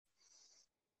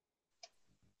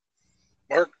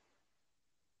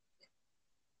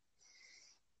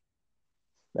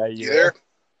Hey, you You there?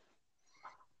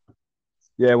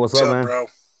 there? Yeah, what's What's up, up, man? bro?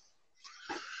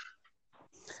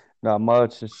 Not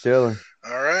much, just chilling.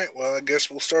 All right. Well, I guess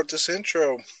we'll start this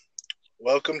intro.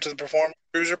 Welcome to the Performance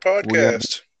Cruiser We got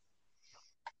podcast.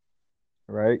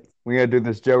 right. We gotta do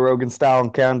this Joe Rogan style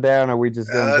and countdown, or we just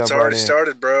gonna It's jump right already in.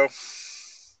 started, bro. All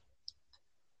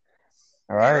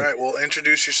All right. right. Well,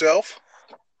 introduce yourself.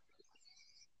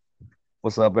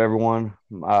 What's up, everyone?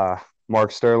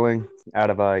 Mark Sterling out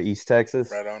of East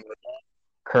Texas. Right on.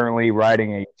 Currently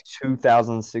riding a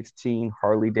 2016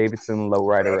 Harley Davidson Right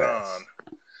Lowrider on. S.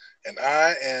 And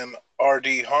I am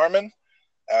RD Harmon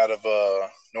out of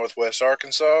Northwest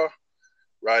Arkansas,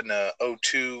 riding a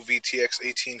 '02 VTX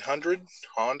 1800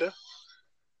 Honda.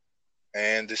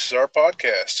 And this is our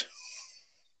podcast.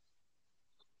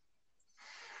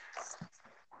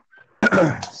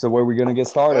 So where are we gonna get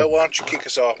started? Well, why don't you kick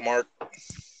us off, Mark?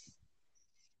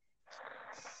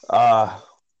 Uh,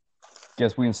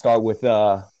 guess we can start with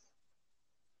uh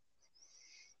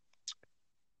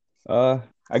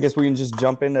I guess we can just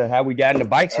jump into how we got into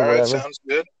bikes All or right. whatever, Sounds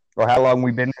good. or how long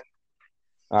we've been.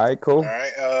 All right, All cool.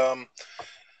 right.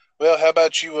 Well, how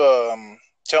about you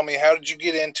tell me how did you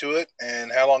get into it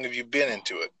and how long have you been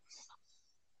into it?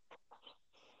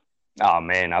 Oh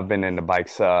man, I've been into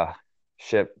bikes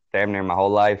shit damn near my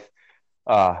whole life.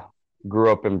 Uh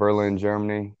Grew up in Berlin,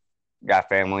 Germany. Got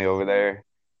family over there.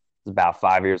 Was about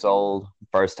 5 years old.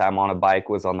 First time on a bike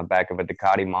was on the back of a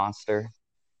Ducati Monster.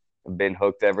 I've been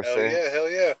hooked ever Hell yeah, since. hell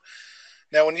yeah.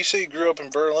 Now, when you say you grew up in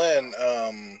Berlin,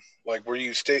 like were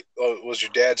you was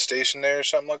your dad stationed there or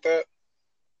something like that?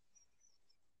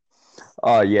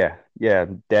 Yeah. Yeah.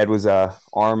 Dad was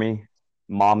army.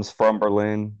 Mom's from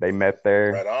Berlin. They met Right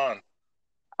there. on.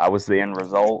 I was the end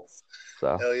result.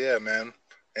 So Hell yeah, man.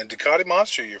 And Ducati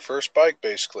Monster, your first bike,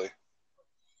 basically.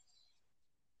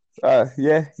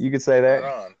 yeah, you could say Right that.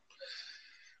 on.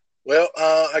 Well,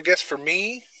 I guess for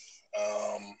me,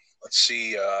 let's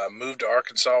see. Moved to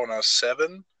Arkansas when I was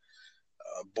 7.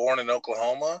 Born in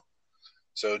Oklahoma,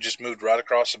 so just moved right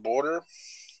across the border.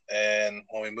 And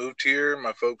when we moved here,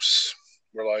 my folks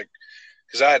were like,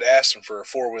 because I had asked them for a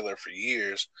 4 wheeler for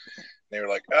years. They were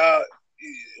like,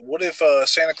 what if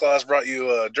Santa Claus brought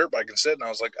you a dirt bike instead? And I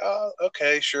was like,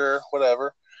 okay, sure,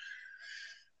 whatever.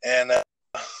 And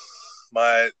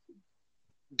my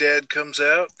dad comes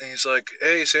out and he's like,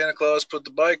 hey, Santa Claus put the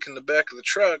bike in the back of the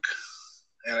truck.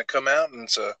 And I come out and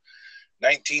it's a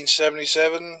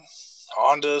 1977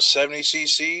 Honda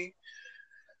 70cc.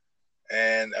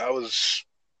 And I was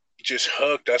just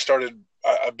hooked.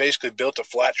 I basically built a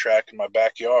flat track in my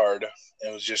backyard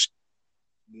and was just,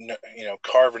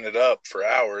 carving it up for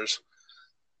hours.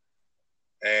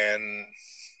 And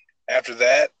after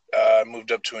that, I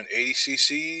moved up to an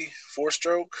 80cc 4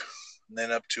 stroke, and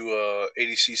then up to a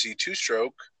 80cc 2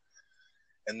 stroke.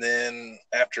 And then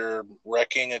after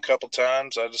wrecking a couple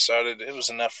times, I decided it was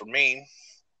enough for me.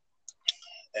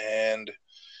 And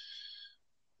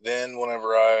then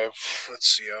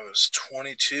let's see, I was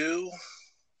 22,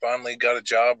 finally got a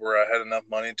job where I had enough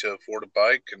money to afford a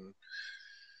bike and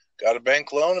got a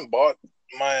bank loan and bought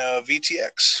my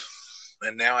VTX.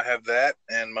 And now I have that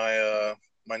and my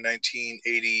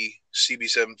 1980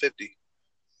 CB750.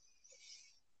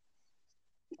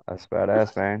 That's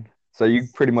badass, man. So you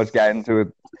pretty much got into it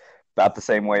about the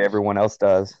same way everyone else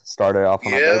does. Started off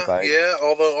on a dirt Yeah, bike. yeah.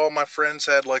 Although all my friends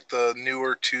had like the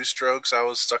newer 2 strokes, I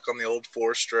was stuck on the old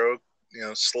 4 stroke.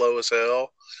 Slow as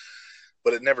hell.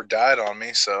 But it never died on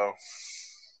me, so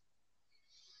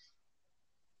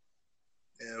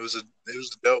yeah, it was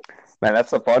dope. Man,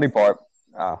 that's the funny part.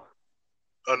 Oh,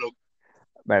 Oh no,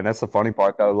 man, that's the funny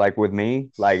part though. Like with me,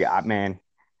 like I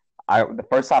the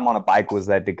first time on a bike was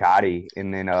that Ducati,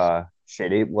 and then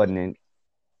shit, it wasn't.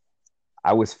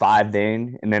 I was five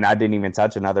then, and then I didn't even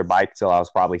touch another bike till I was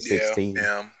probably yeah, 16.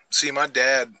 yeah. See, my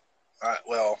dad. I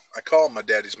call him my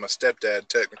dad. He's my stepdad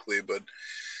technically, but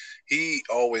he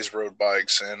always rode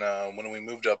bikes. And when we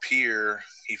moved up here,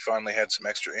 he finally had some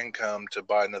extra income to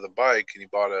buy another bike, and he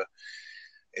bought a.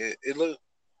 It looked.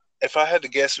 If I had to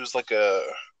guess, it was like a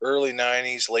early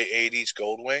 '90s, late '80s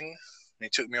Goldwing. And he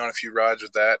took me on a few rides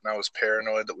with that, and I was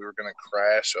paranoid that we were going to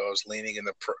crash. So I was leaning in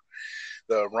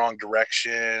the wrong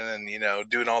direction, and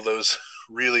doing all those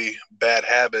really bad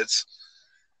habits.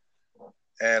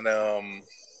 And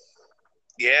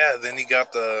yeah, then he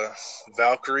got the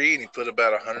Valkyrie, and he put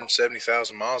about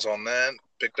 170,000 miles on that.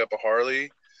 Picked up a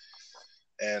Harley,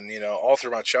 and all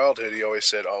through my childhood, he always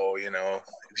said, "Oh, if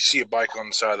you see a bike on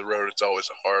the side of the road, it's always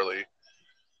a Harley."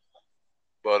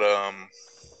 But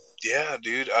yeah,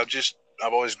 dude,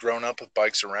 I've always grown up with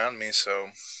bikes around me, so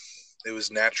it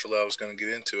was natural that I was going to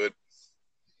get into it.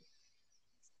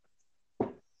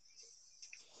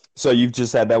 So you've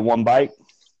just had that one bike,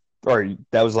 or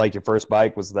that was like your first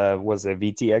bike? Was it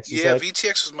VTX? You Yeah, said?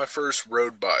 VTX was my first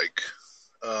road bike.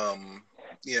 Um,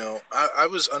 I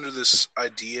was under this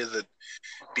idea that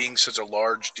being such a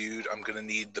large dude, I'm gonna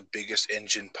need the biggest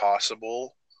engine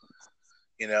possible.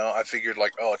 I figured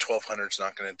like, oh, a 1200 is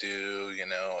not gonna do.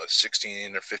 A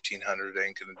 16 or 1500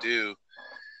 ain't gonna do.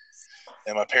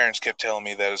 And my parents kept telling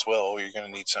me that as well. Oh, you're gonna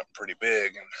need something pretty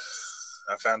big. And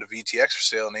I found a VTX for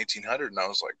sale in 1800, and I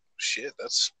was like, shit,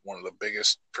 that's one of the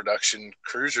biggest production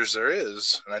cruisers there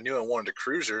is. And I knew I wanted a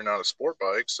cruiser, not a sport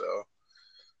bike, so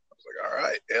I was like, all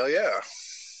right, hell yeah.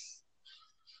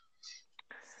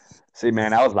 See,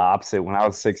 man, I was the opposite. When I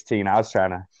was 16, I was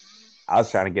trying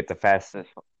to get the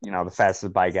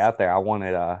fastest bike out there. I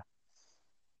wanted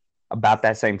about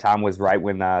that same time was right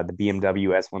when the BMW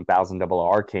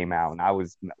S1000RR came out, and I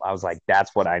was like,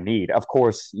 that's what I need. Of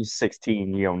course, you're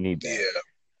 16, you don't need that. Yeah.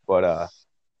 But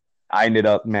I ended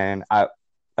up, man, I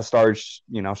started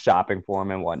shopping for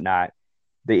them and whatnot.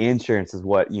 The insurance is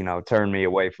what turned me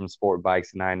away from sport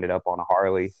bikes, and I ended up on a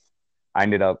Harley. I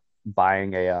ended up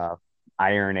buying a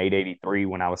Iron 883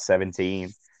 when I was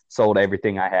 17. Sold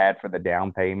everything I had for the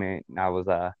down payment, and I was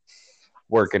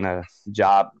working a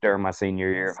job during my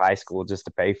senior year of high school just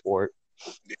to pay for it.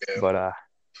 Yeah. But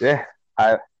yeah,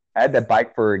 I had that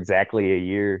bike for exactly a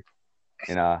year,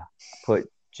 and put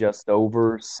just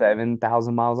over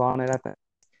 7,000 miles on it, I think,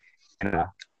 and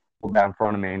pulled down in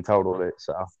front of me and totaled it.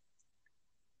 So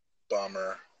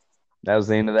Bummer. that was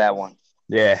the end of that one.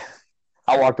 Yeah,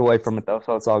 I walked away from it though,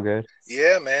 so it's all good.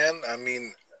 Yeah, man. I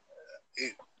mean,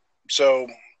 so,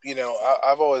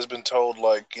 I've always been told,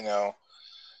 like,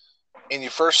 in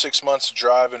your first 6 months of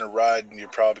driving or riding, you're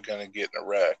probably going to get in a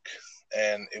wreck.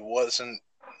 And it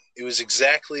was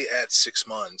exactly at 6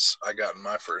 months I got in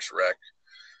my first wreck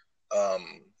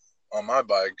on my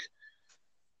bike.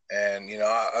 And,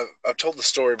 I've told the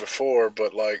story before,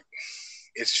 but, like,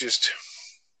 it's just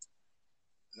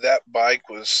that bike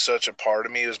was such a part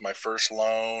of me. It was my first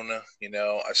loan.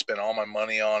 I spent all my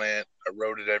money on it. I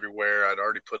rode it everywhere. I'd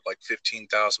already put like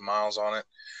 15,000 miles on it,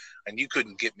 and you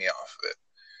couldn't get me off of it.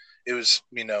 It was,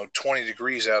 20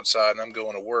 degrees outside, and I'm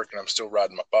going to work, and I'm still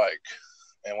riding my bike.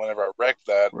 And whenever I wrecked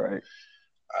that, Right.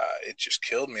 it just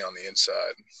killed me on the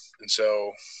inside. And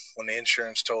so when the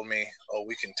insurance told me, oh,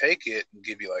 we can take it and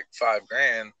give you like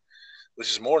 $5,000, which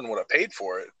is more than what I paid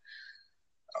for it,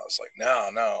 I was like,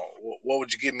 no. What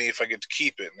would you give me if I get to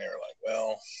keep it? And they were like,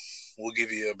 well, we'll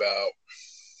give you about,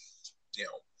 you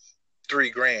know,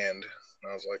 $3,000. And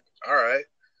I was like, all right,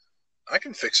 I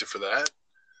can fix it for that.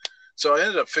 So I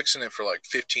ended up fixing it for like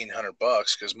 $1,500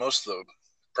 because most of the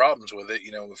problems with it,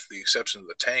 with the exception of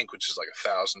the tank, which is like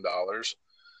 $1,000,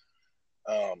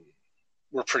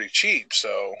 were pretty cheap.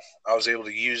 So I was able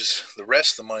to use the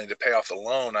rest of the money to pay off the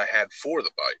loan I had for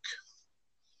the bike.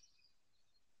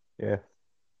 Yeah,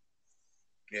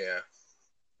 Yeah.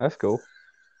 that's cool.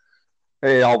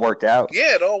 It all worked out.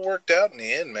 Yeah, it all worked out in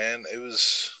the end, man. It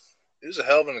was a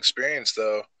hell of an experience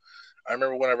though. I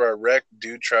remember whenever I wrecked,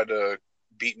 dude tried to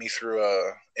beat me through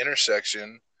a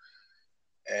intersection,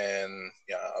 and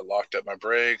I locked up my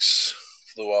brakes,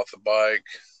 flew off the bike,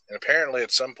 and apparently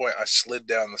at some point I slid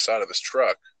down the side of his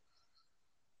truck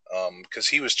because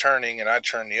he was turning and I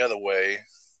turned the other way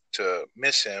to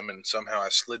miss him, and somehow I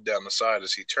slid down the side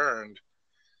as he turned.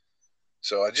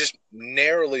 So I just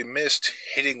narrowly missed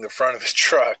hitting the front of his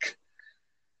truck.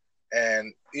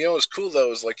 And what's cool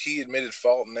though is like he admitted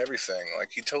fault and everything. Like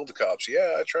he told the cops,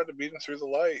 "Yeah, I tried to beat him through the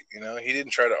light." He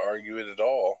didn't try to argue it at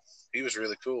all. He was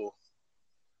really cool.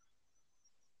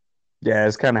 Yeah,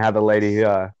 it's kind of how the lady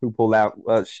who pulled out,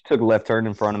 she took a left turn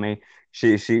in front of me.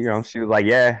 She was like,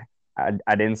 "Yeah,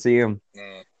 I didn't see him."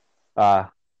 Mm. Uh,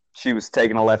 she was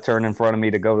taking a left turn in front of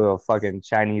me to go to a fucking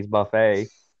Chinese buffet,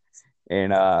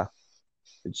 and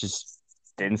it just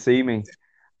didn't see me.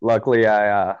 Luckily,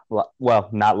 well,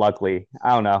 not luckily. I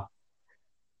don't know.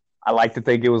 I like to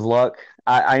think it was luck.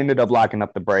 I ended up locking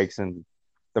up the brakes, and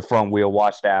the front wheel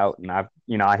washed out, and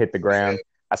I hit the ground.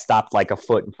 I stopped like a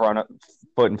foot in front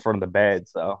of the bed.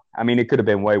 So I mean, it could have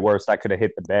been way worse. I could have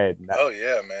hit the bed. And Oh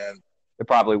yeah, man. it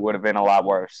probably would have been a lot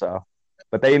worse. So,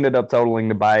 but they ended up totaling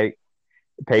the bike,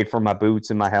 paid for my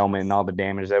boots and my helmet and all the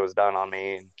damage that was done on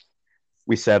me, and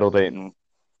we settled it. And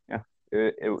yeah,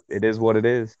 it is what it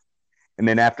is. And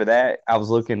then after that, I was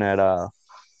looking at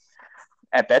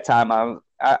that time I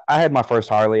had my first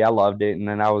Harley. I loved it, and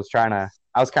then I was kind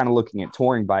of looking at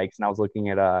touring bikes, and I was looking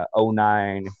at a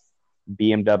 '09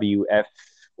 BMW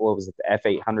what was it, the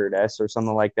F800S or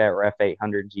something like that, or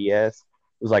F800 GS.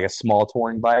 It was like a small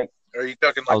touring bike. Are you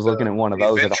talking I like was looking at one of the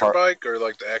those at a adventure bike or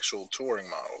like the actual touring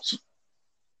models?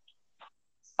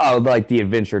 Oh, like the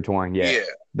adventure touring, yeah, Yeah.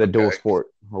 the dual Okay. sport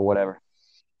or whatever.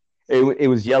 It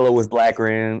was yellow with black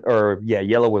rims, or yeah,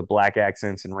 yellow with black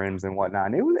accents and rims and whatnot.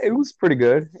 And it was pretty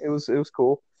good. It was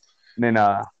cool. And then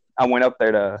I went up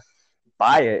there to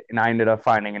buy it, and I ended up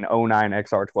finding an '09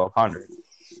 XR 1200,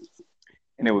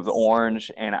 and it was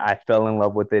orange, and I fell in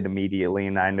love with it immediately,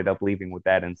 and I ended up leaving with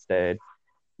that instead.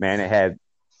 Man, it had,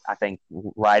 I think,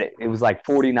 right, it was like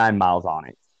 49 miles on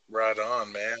it. Right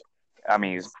on, man. I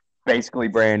mean, it's basically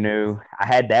brand new. I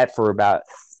had that for about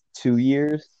 2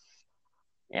 years,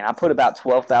 and I put about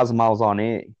 12,000 miles on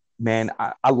it. Man,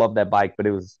 I love that bike, but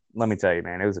it was, let me tell you,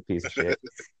 man, it was a piece of shit.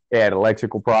 It had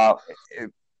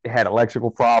it had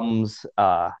electrical problems.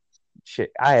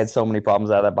 Shit, I had so many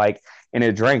problems out of that bike, and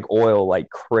it drank oil like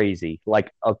crazy,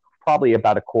 like probably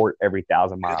about a quart every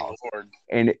 1,000 Good miles, Lord.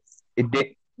 and it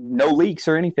did no leaks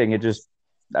or anything. It just,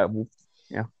 you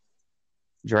know,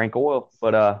 drank oil.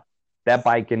 But that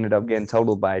bike ended up getting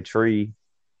totaled by a tree.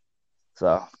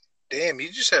 So Damn,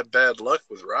 you just had bad luck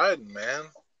with riding, man.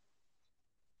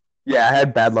 yeah, I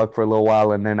had bad luck for a little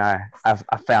while, and then I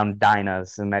found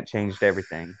Dynas, and that changed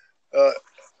everything. Uh,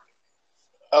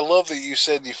 I love that you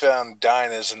said you found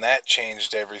Dynas and that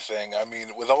changed everything. I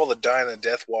mean, with all the Dyna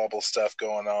Death Wobble stuff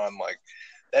going on, like,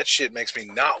 that shit makes me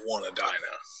not want a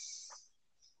Dyna.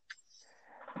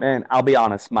 Man, I'll be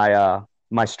honest,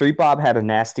 my Street Bob had a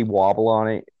nasty wobble on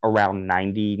it around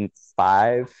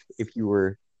 95 if you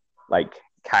were like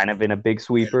kind of in a big Yeah.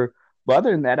 sweeper. But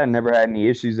other than that, I never had any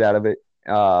issues out of it.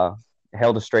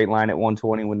 Held a straight line at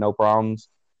 120 with no problems.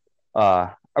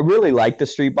 I really liked the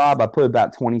Street Bob. I put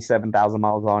about 27,000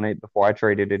 miles on it before I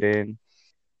traded it in.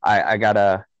 I got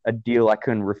a deal I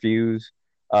couldn't refuse.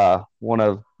 One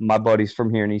of my buddies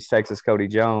from here in East Texas, Cody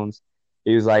Jones,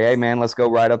 he was like, "Hey man, let's go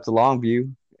right up to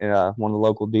Longview, one of the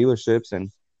local dealerships."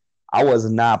 And I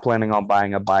was not planning on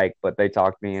buying a bike, but they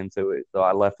talked me into it, so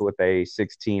I left with a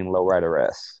 16 Lowrider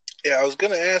S. Yeah, I was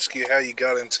going to ask you how you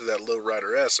got into that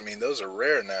Lowrider S. I mean, those are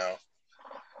rare now.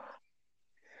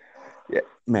 Yeah,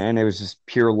 man, it was just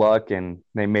pure luck, and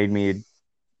they made me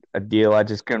a deal I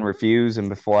just couldn't refuse. And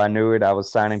before I knew it, I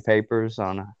was signing papers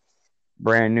on a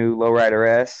brand new Lowrider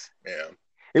S. Yeah.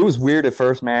 It was weird at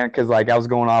first, man, because like I was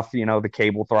going off, the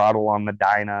cable throttle on the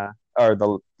Dyna or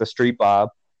the Street Bob,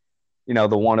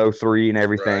 the 103 and Right.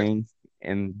 everything,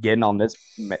 and getting on this.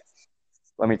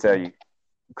 Let me tell you,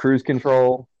 cruise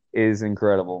control is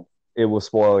incredible. It will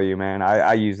spoil you, man.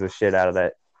 I use the shit out of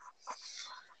that.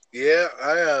 Yeah,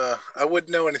 I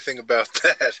wouldn't know anything about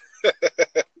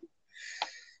that.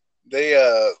 They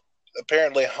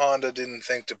apparently Honda didn't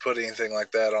think to put anything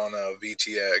like that on a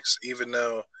VTX, even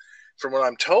though, from what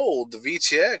I'm told, the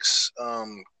VTX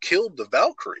killed the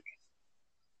Valkyrie.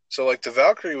 So like the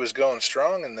Valkyrie was going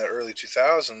strong in the early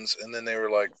 2000s, and then they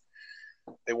were like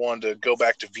they wanted to go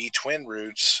back to V twin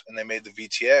roots, and they made the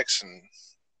VTX, and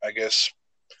I guess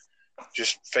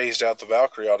just phased out the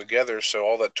Valkyrie altogether. So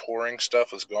all that touring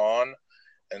stuff was gone,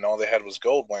 and all they had was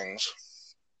Gold Wings.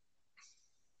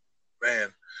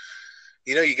 Man,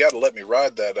 you got to let me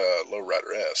ride that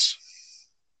Lowrider S.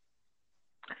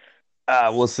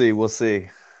 We'll see. We'll see.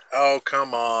 Oh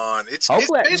come on, it's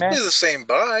Hopefully, basically man. the same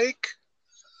bike.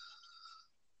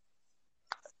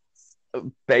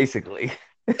 Basically,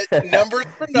 Numbers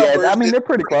for yeah. I numbers, mean, it's they're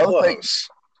pretty pretty close. Like, close.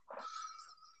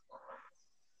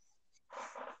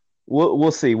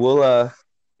 we'll see.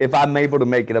 If I'm able to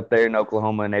make it up there in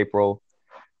Oklahoma in April,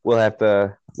 we'll have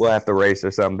to race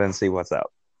or something, see what's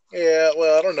up. Yeah,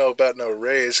 well, I don't know about no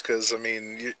race because I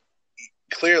mean,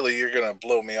 clearly you're gonna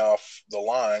blow me off the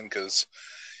line because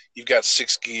you've got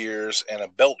 6 gears and a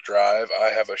belt drive. I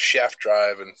have a shaft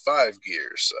drive and 5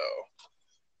 gears, so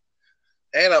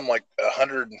and I'm like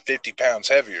 150 pounds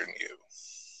heavier than you.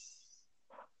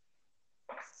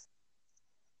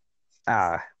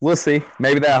 We'll see.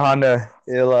 Maybe that Honda,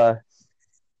 it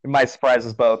might surprise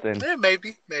us both and Yeah,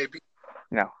 maybe.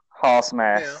 haul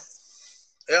smash.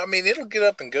 Yeah, I mean it'll get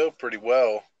up and go pretty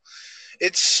well.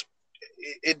 It's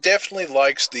it definitely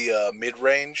likes the mid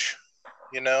range.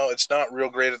 It's not real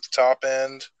great at the top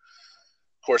end.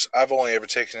 Of course, I've only ever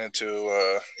taken it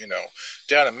to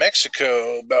down in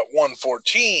Mexico about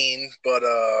 114, but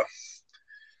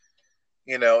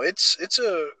it's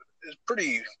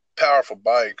pretty powerful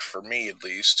bike for me at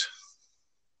least.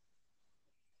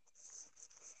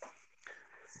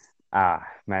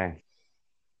 Man.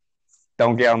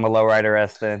 Don't get on the lowrider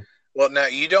S then. Well, now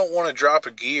you don't want to drop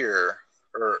a gear,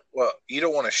 or well, you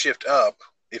don't want to shift up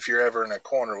if you're ever in a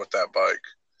corner with that bike.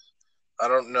 I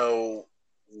don't know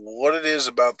what it is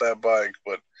about that bike,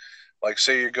 but like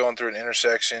say you're going through an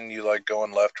intersection, you like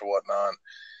going left or whatnot,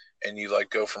 and you like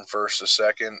go from first to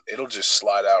second, it'll just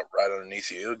slide out right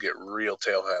underneath you. It'll get real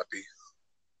tail happy.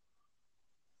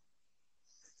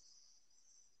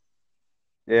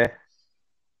 Yeah.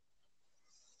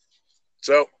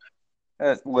 So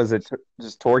Was it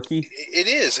just torquey? it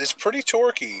is. It's pretty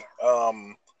torquey.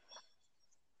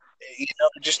 It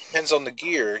just depends on the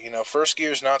gear. First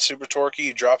gear is not super torquey.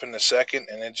 You drop in the second,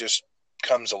 and it just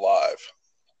comes alive.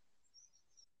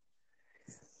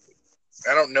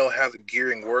 I don't know how the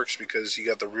gearing works because you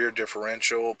got the rear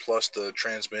differential plus the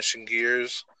transmission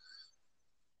gears.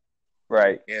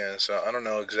 Right. Yeah, so I don't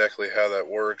know exactly how that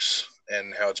works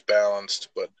and how it's balanced,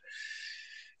 but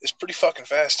it's pretty fucking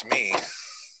fast to me.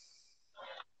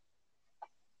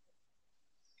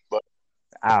 But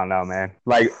I don't know, man.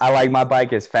 Like I like my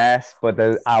bike is fast, but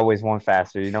I always want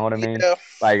faster. You know what I mean? yeah,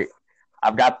 Like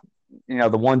I've got the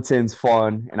 110's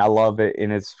fun and I love it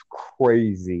and it's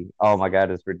crazy. Oh my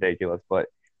god, it's ridiculous. But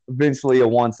eventually a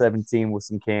 117 with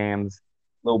some cams,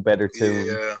 a little better tune.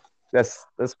 yeah,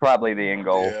 That's probably the end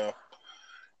goal. yeah.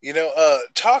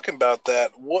 Talking about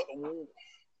that, what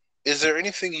is there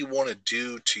anything you want to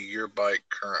do to your bike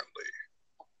currently?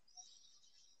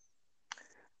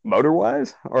 Motor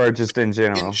wise or just in In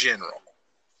general? general.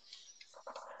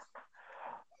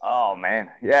 Oh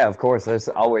man, yeah, of course. There's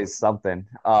always something.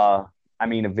 I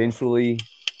mean, eventually.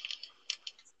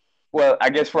 Well,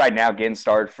 I guess right now, getting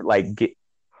started for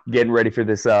getting ready for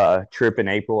this trip in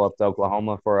April up to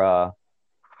Oklahoma for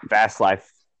Vast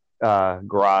Life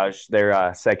Garage,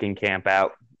 their second camp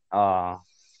out. I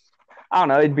don't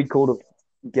know. It'd be cool to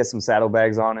get some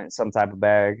saddlebags on it, some type of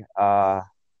bag.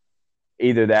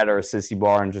 Either that or a sissy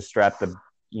bar, and just strap the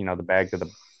bag to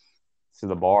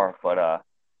the bar. But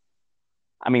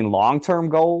I mean, long term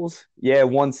goals, yeah,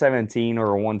 117 or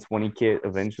a 120 kit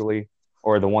eventually,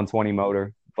 or the 120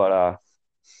 motor. But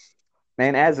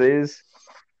man, as is,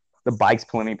 the bike's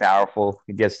plenty powerful.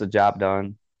 It gets the job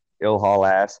done. It'll haul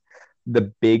ass.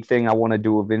 The big thing I want to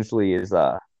do eventually is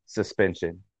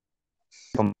suspension.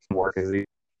 Come work as a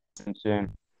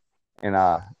suspension, and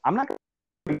I'm not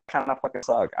kind of fucking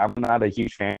suck. I'm not a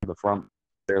huge fan of the front.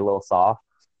 They're a little soft.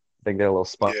 I think they're a little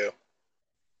spongy.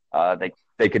 Yeah.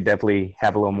 They could definitely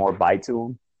have a little more bite to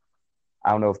them. I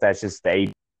don't know if that's just the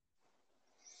age.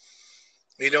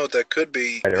 You know what that could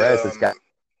be? It's got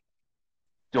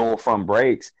dual front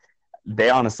brakes. They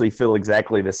honestly feel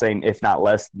exactly the same, if not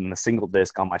less, than the single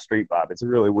disc on my Street Bob. It's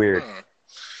really weird.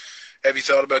 Have you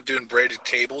thought about doing braided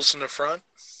cables in the front?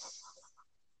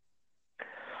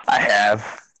 I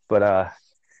have, but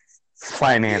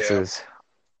finances.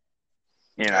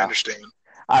 Yeah. I understand.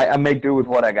 I make do with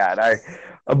what I got. I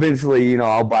eventually,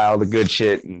 I'll buy all the good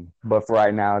shit, but for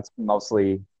right now, it's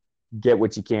mostly get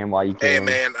what you can while you can. Hey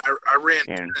man, I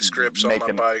ran scripts on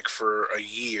my bike for a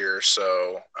year,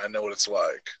 so I know what it's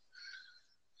like.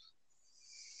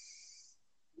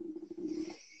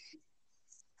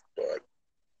 But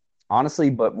honestly,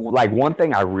 but like one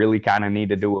thing I really kind of need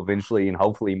to do eventually, and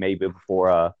hopefully maybe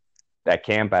before that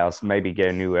camp house, maybe get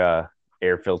a new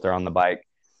air filter on the bike.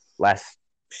 Last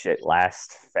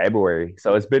February,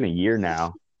 so it's been a year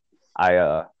now.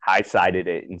 I high sided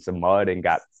it in some mud and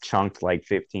got chunked like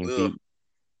 15 feet.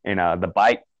 And the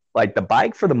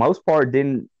bike for the most part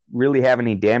didn't really have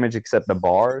any damage except the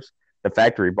bars. The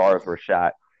factory bars were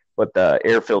shot, but the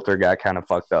air filter got kind of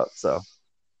fucked up. So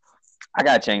I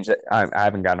got to change it. I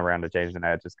haven't gotten around to changing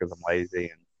that just because I'm lazy,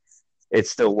 and it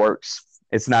still works.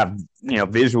 It's not,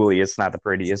 visually it's not the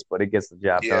prettiest, but it gets the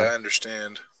job done. Yeah, I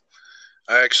understand.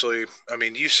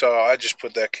 You saw I just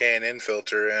put that K&N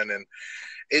filter in, and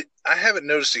I haven't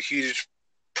noticed a huge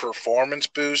performance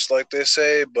boost like they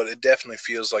say, but it definitely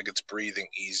feels like it's breathing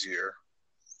easier.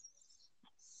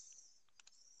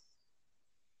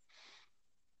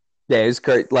 Yeah, it's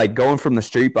great. Like going from the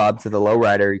Street Bob to the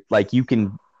lowrider, like you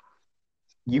can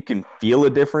feel a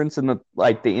difference in the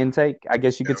intake, I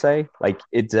guess you could say. Like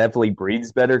it definitely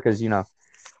breathes better because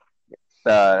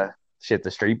the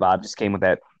Street Bob just came with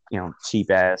that cheap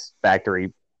ass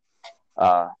factory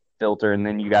filter, and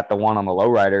then you got the one on the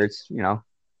lowrider. It's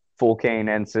full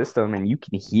K&N system, and you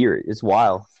can hear it. It's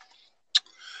wild.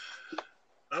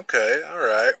 Okay, all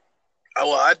right.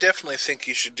 Well, I definitely think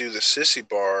you should do the sissy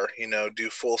bar. Do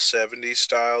full 70s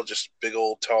style, just big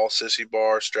old tall sissy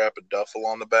bar, strap a duffel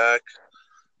on the back.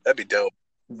 That'd be dope.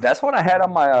 That's what I had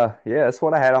on my that's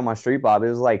what I had on my Street Bob. It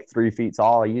was like 3 feet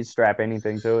tall. You strap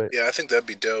anything to it. Yeah, I think that'd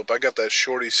be dope. I got that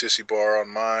shorty sissy bar on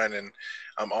mine, and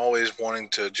I'm always wanting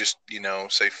to just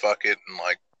say fuck it and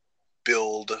like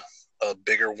build a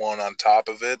bigger one on top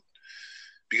of it,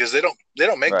 because they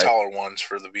don't make taller ones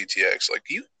for the VTX. Like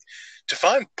to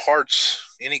find parts,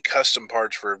 any custom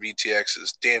parts for a VTX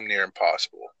is damn near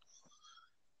impossible.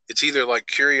 it's either like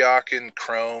Kuryakin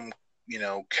Chrome,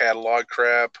 catalog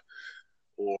crap,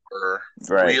 or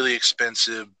Right. really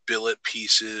expensive billet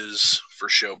pieces for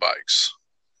show bikes.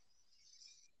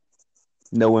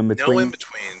 No in No in between.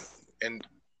 between. And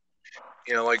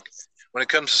like when it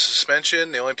comes to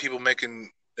suspension, the only people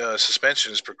making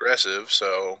suspension is Progressive.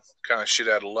 So kind of shit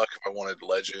out of luck if I wanted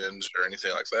Legends or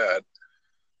anything like that.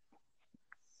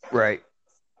 Right.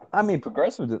 I mean,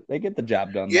 Progressive, they get the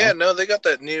job done Yeah, though. no, they got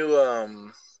that new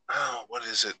oh, what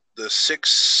is it? The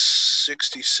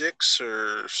 666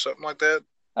 or something like that.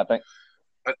 I think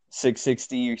Uh,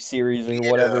 660 series or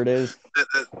yeah, whatever it is.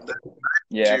 that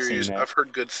Yeah, I've seen series that. I've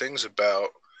heard good things about,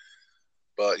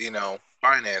 but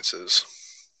finances.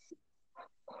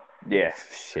 Yeah,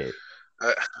 shit.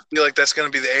 I feel like that's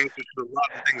going to be the answer to a lot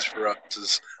of things for us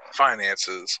is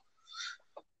finances.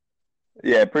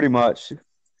 Yeah, pretty much.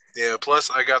 Yeah. Plus,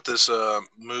 I got this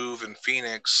move in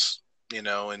Phoenix,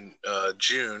 in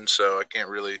June, so I can't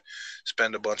really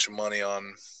spend a bunch of money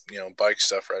on bike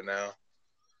stuff right now.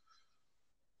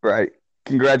 Right.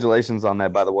 Congratulations on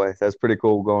that, by the way. That's pretty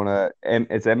cool. Going to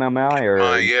it's MMI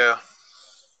or Yeah.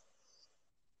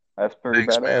 that's pretty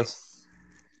Thanks, man. badass.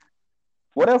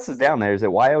 What else is down there? Is it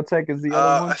Wyotech is the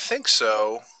other I one? think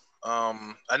so.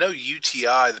 I know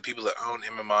UTI, the people that own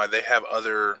MMI, they have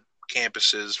other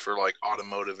campuses for like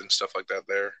automotive and stuff like that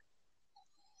there.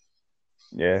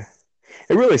 Yeah.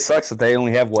 It really sucks that they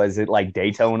only have was it like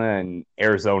Daytona and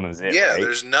Arizona's it, Yeah, right?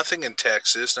 there's nothing in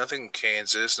Texas, nothing in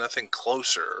Kansas, nothing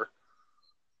closer.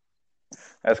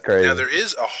 That's Now crazy. there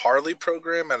is a Harley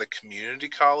program at a community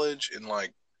college in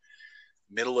like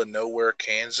middle of nowhere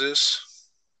Kansas,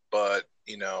 but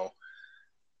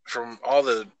from all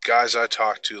the guys I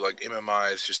talked to, like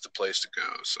MMI is just the place to go.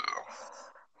 So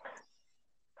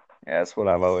Yeah, that's what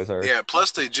I've always heard. yeah,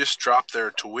 plus they just dropped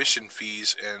their tuition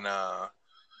fees, and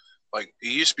like it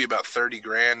used to be about 30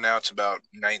 grand, now it's about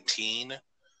 19.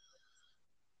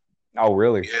 Oh,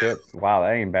 really? Yeah, Shit. Wow,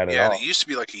 that ain't bad at yeah, and it all. used to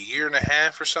be like a year and a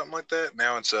half or something like that.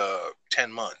 Now it's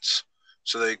 10 months.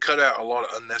 So they cut out a lot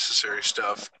of unnecessary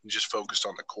stuff and just focused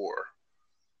on the core.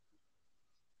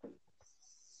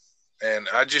 And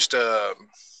I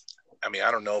mean,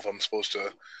 I don't know if I'm supposed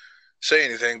to say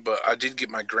anything, but I did get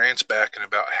my grants back, and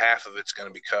about half of it's going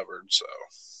to be covered. So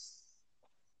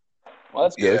Well,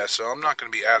 that's good. yeah, so I'm not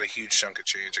going to be out a huge chunk of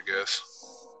change, I guess.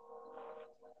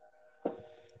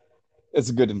 It's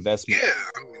a good investment. Yeah,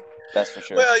 I mean, That's for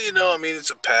sure. well, I mean, it's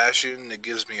a passion. It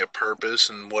gives me a purpose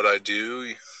in what I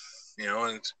do,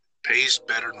 and it pays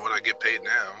better than what I get paid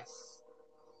now.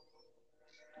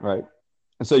 Right.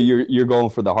 And so you're going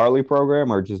for the Harley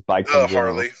program or just bikes in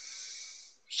general? Harley.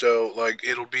 So like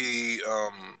it'll be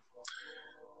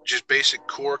just basic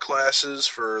core classes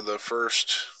for the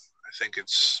first, I think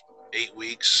it's 8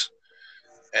 weeks,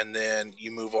 and then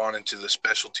you move on into the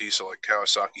specialties, so like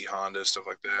Kawasaki, Honda, stuff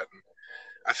like that. And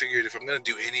I figured if I'm going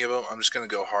to do any of them, I'm just going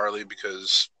to go Harley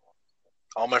because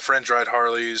all my friends ride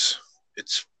Harleys.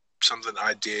 It's something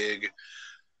I dig.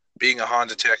 Being a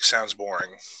Honda tech sounds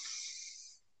boring.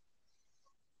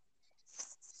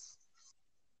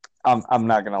 I'm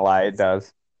not gonna lie, it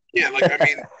does. Yeah, like I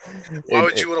mean, why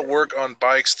would you want to work on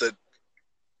bikes that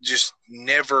just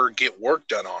never get work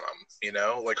done on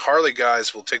them? Like Harley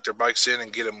guys will take their bikes in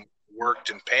and get them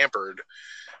worked and pampered.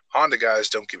 Honda guys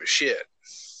don't give a shit.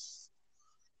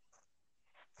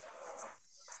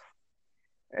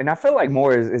 and I feel like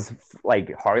more is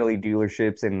like Harley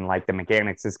dealerships and like the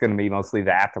mechanics. It's going to be mostly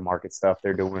the aftermarket stuff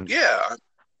they're doing Yeah,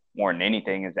 more than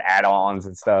anything is add-ons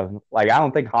and stuff. Like I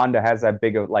don't think Honda has that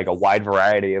big of like a wide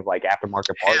variety of like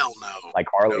aftermarket hell parts no, like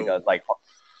Harley no, does. Like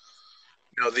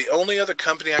no. The only other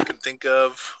company I can think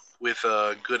of with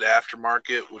a good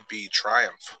aftermarket would be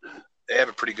Triumph. They have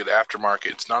a pretty good aftermarket.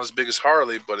 It's not as big as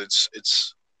Harley, but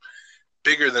it's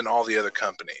bigger than all the other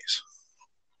companies.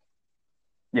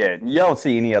 yeah, you don't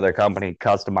see any other company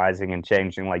customizing and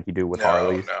changing like you do with No,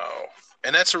 Harleys. no,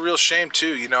 and that's a real shame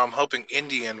too. I'm hoping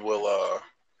Indian will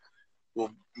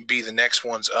be the next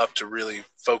ones up to really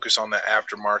focus on the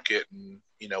aftermarket and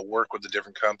work with the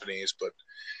different companies, but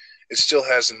it still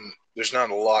hasn't. There's not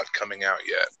a lot coming out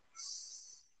yet.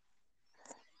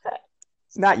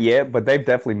 Not yet, but they've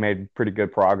definitely made pretty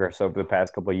good progress over the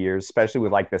past couple of years, especially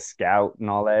with like the Scout and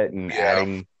all that, and Yeah,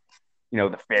 adding,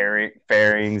 the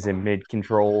fairings and mid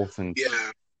controls and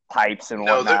yeah. pipes and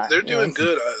No, they're whatnot. they're doing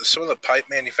good. Some of the pipe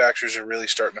manufacturers are really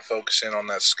starting to focus in on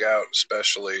that Scout,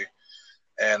 especially.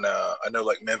 And I know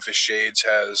like Memphis Shades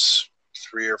has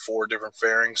 3 or 4 different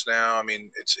fairings now. I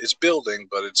mean, it's building,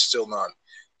 but it's still not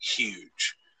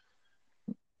huge.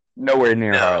 Nowhere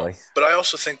near No, Harley. but I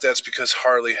also think that's because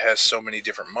Harley has so many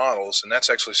different models, and that's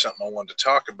actually something I wanted to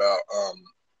talk about.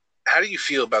 how do you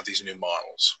feel about these new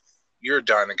models? You're a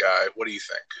Dyna guy. What do you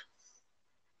think?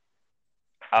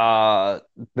 Uh,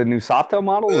 the new Softail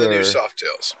models, The new or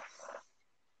Softails.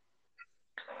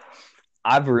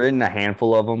 I've ridden a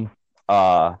handful of them.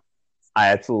 I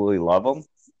absolutely love them.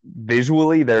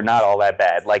 Visually, they're not all that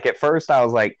bad. Like at first, I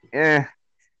was like,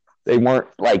 they weren't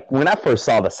like when I first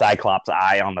saw the Cyclops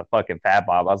eye on the fucking Fat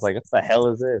Bob. I was like, what the hell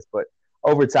is this? But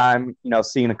over time,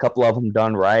 seeing a couple of them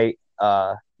done right,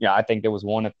 I think there was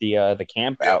one at the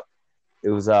camp Yep. out. It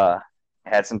was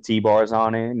had some T bars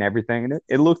on it and everything, and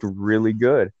it looked really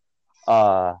good.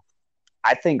 Uh,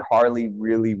 I think Harley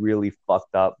really, really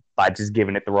fucked up by just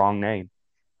giving it the wrong name.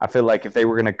 I feel like if they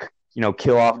were gonna,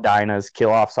 kill off Dynas, kill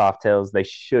off Softails, they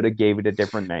should have gave it a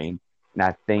different name. And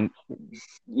I think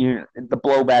the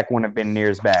blowback wouldn't have been near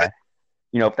as bad.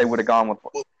 If they would have gone with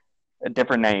a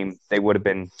different name, they would have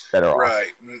been better off.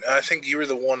 Right. I think you were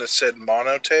the one that said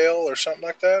monotail or something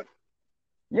like that.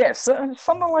 Yeah,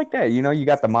 something like that. You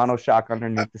got the monoshock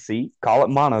underneath the seat. Call it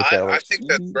monotail. I think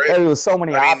that's great. There was so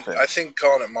many options. I think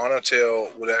calling it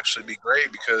monotail would actually be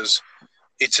great because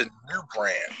it's a new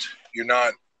brand. You're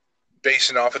not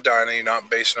basing off of Dyna. You're not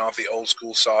basing off the old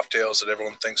school Softails that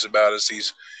everyone thinks about as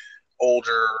these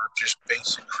older, just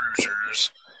basic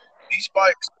cruisers. These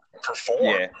bikes perform.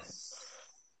 Yeah.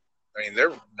 I mean,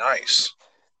 they're nice.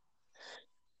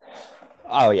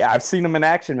 Oh yeah, I've seen them in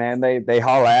action, man. They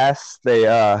haul ass. They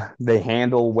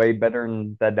handle way better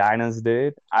than the Dynas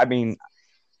did. I mean,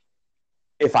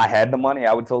 if I had the money,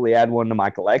 I would totally add one to my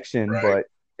collection, Right. but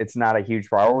it's not a huge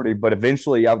priority. But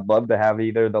eventually, I'd love to have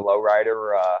either the Lowrider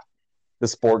or the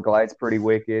Sport Glide's pretty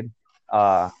wicked.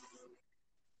 I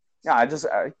just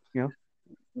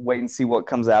wait and see what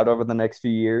comes out over the next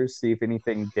few years. See if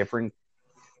anything different.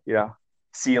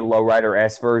 See a Lowrider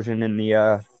S version in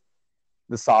the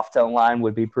Softail line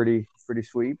would be pretty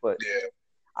sweet. But yeah.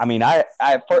 I mean, I'm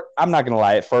not gonna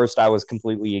lie. At first, I was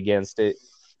completely against it,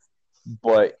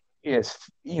 but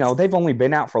they've only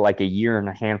been out for like a year and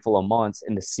a handful of months,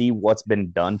 and to see what's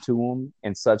been done to them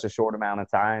in such a short amount of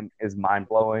time is mind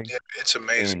blowing. Yeah, it's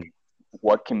amazing.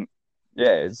 And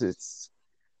it's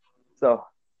so.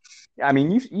 I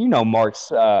mean,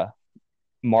 Mark's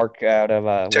Mark out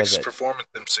of Texas Performance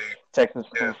MC. Texas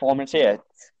Performance, yeah.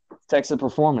 Texas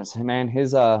Performance, man.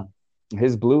 His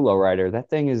blue lowrider, that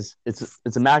thing it's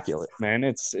immaculate, man.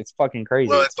 It's fucking crazy.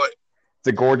 Well, it's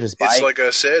a gorgeous bike. It's like I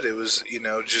said, it was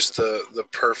just the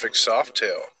perfect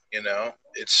Softail.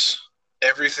 It's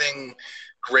everything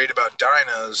great about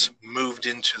Dynas moved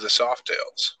into the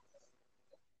Softails.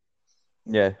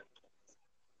 Yeah.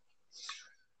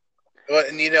 Well,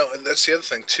 and that's the other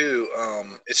thing too.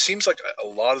 It seems like a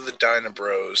lot of the Dyna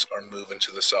Bros are moving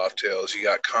to the Softails. You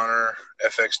got Connor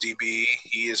FXDB;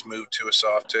 he has moved to a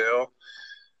Softail.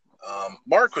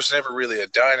 Mark was never really a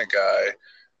Dyna guy,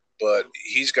 but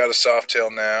he's got a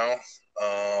Softail now.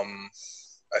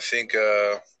 I think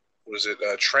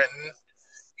Trenton?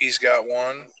 He's got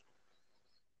one.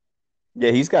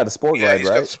 Yeah, he's got a Sport Glide, he's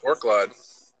right? got the Sport Glide.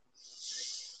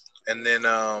 And then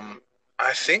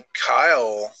I think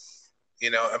Kyle.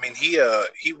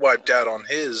 He wiped out on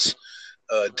his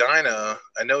Dyna.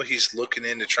 I know he's looking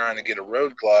into trying to get a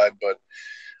Road Glide, but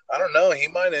I don't know. He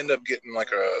might end up getting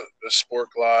like a Sport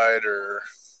Glide or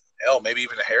hell, maybe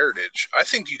even a Heritage. I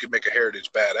think you could make a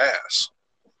Heritage badass.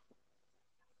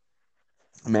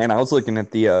 Man, I was looking at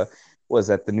the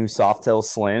the new Softail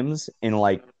Slims in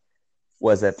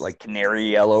was that like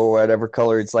canary yellow or whatever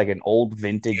color? It's like an old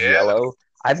vintage yellow.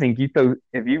 I think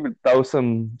if you would throw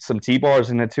some T-bars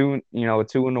and a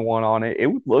 2-in-1 on it, it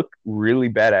would look really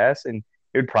badass, and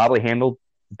it would probably handle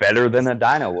better than a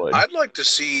Dyna would. I'd like to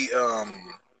see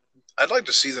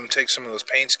them take some of those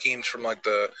paint schemes from like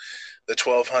the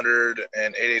 1200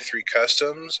 and 883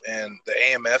 customs and the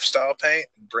AMF style paint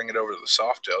and bring it over to the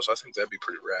Softails. I think that'd be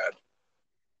pretty rad.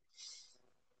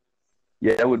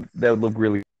 Yeah, that would look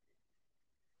really.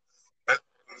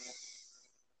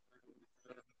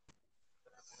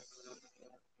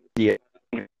 Yeah.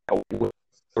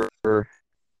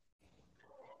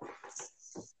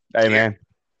 Hey man,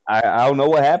 I don't know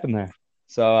what happened there.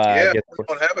 So I guess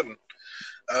what happened.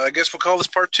 I guess we'll call this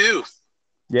part 2.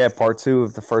 Yeah, part 2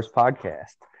 of the first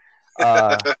podcast.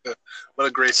 What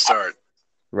a great start!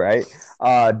 Right.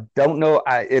 Don't know.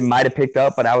 It might have picked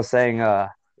up, but I was saying,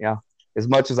 as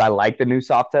much as I like the new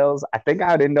Softails, I think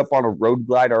I'd end up on a Road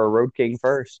Glide or a Road King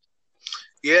first.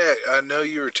 Yeah, I know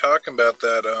you were talking about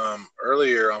that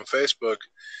earlier on Facebook,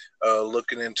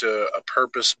 looking into a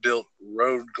purpose-built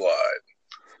Road Glide.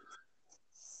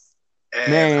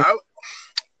 And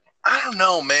I don't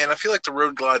know, man. I feel like the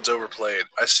Road Glide's overplayed.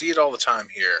 I see it all the time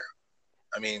here.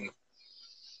 I mean,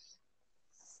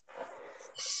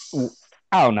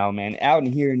 I don't know, man. Out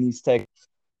in here in East Texas,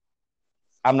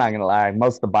 I'm not gonna lie.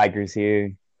 Most of the bikers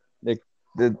here, the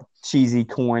the cheesy,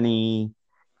 corny,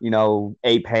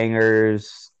 ape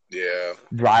hangers, Yeah.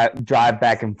 drive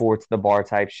back and forth to the bar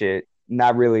type shit.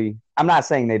 Not really. I'm not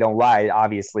saying they don't ride.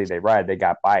 Obviously, they ride. They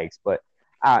got bikes, but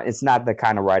it's not the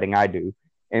kind of riding I do.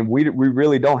 And we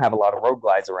really don't have a lot of road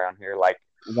glides around here. Like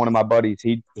one of my buddies,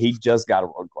 he just got a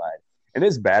road glide, and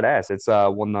it's badass. It's a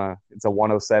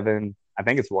 107. I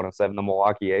think it's 107, the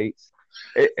Milwaukee Eights.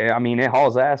 I mean, it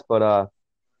hauls ass, but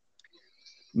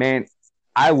man,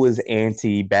 I was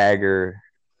anti bagger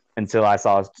until I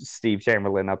saw Steve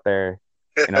Chamberlain up there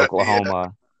in Yeah.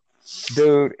 Oklahoma.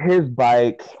 Dude, his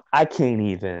bike, I can't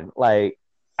even. Like,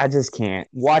 I just can't.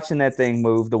 Watching that thing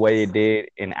move the way it did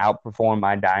and outperform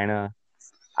my Dyna,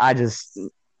 I just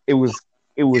it was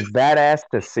it was badass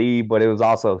to see, but it was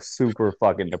also super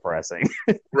fucking depressing.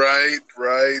 Right,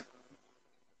 right.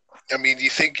 I mean, you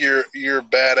think you're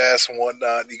badass and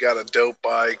whatnot. You got a dope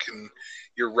bike and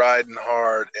you're riding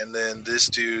hard, and then this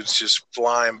dude's just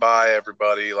flying by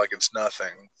everybody like it's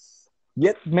nothing.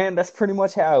 Yep, man, that's pretty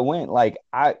much how it went. Like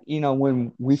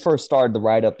when we first started the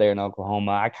ride up there in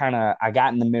Oklahoma, I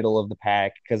got in the middle of the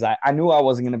pack because I knew I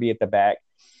wasn't gonna be at the back,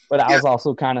 but I Yeah, was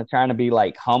also kind of trying to be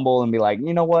like humble and be like,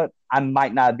 you know what, I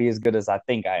might not be as good as I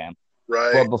think I am. But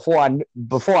right.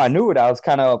 before I knew it, I was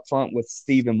kind of up front with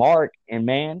Steve and Mark, and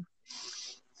man,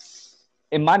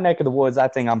 in my neck of the woods, I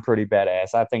think I'm pretty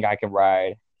badass. I think I can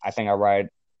ride. I think I ride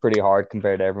pretty hard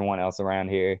compared to everyone else around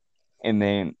here. And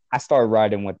then I started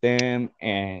riding with them,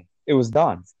 and it was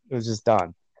done. It was just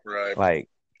done. Right. Like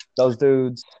those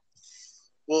dudes,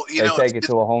 Well, they take it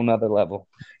to a whole nother level.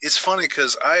 it's funny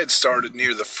because I had started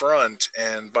near the front,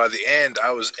 and by the end,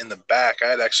 I was in the back. I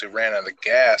had actually ran out of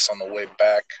gas on the way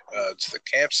back to the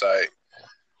campsite,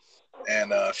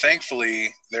 and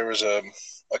thankfully, there was a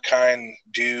kind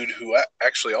dude who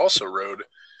actually also rode.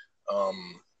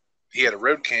 Um, he had a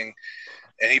Road King,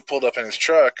 and he pulled up in his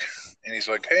truck, and he's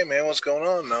like, "Hey, man, what's going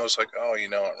on?" And I was like, "Oh, I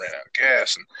ran out of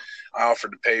gas," and I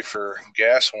offered to pay for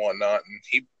gas and whatnot, and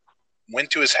he went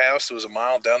to his house that was a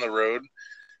mile down the road,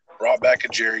 brought back a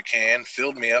jerry can,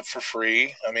 filled me up for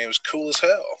free. I mean, it was cool as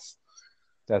hell.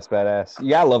 That's badass.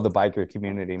 Yeah, I love the biker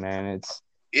community, man. It's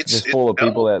just It's full of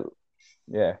people dope.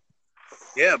 that, yeah,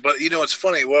 Yeah, but it's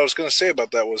funny. What I was going to say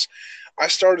about that was, I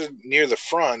started near the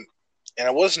front, and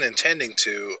I wasn't intending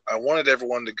to. I wanted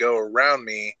everyone to go around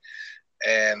me,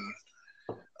 and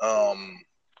um,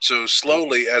 so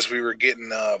slowly as we were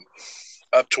getting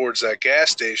up towards that gas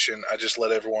station, I just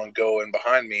let everyone go in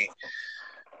behind me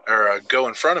or go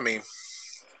in front of me,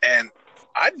 and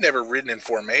I'd never ridden in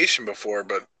formation before,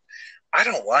 but I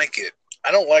don't like it.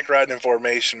 I don't like riding in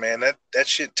formation, man. That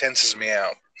shit tenses me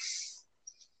out.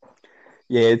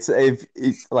 yeah.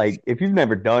 If you've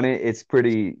never done it, it's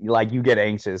pretty like you get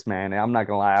anxious, man. And I'm not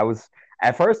gonna lie.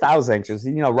 At first I was anxious.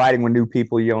 Riding with new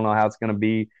people, you don't know how it's gonna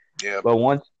be. Yep. But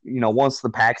once the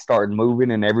pack started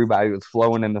moving and everybody was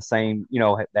flowing in the same,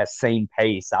 that same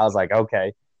pace, I was like,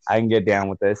 okay, I can get down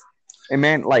with this. And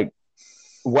man, like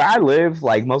where I live,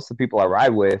 like most of the people I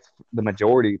ride with, the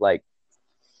majority, like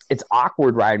it's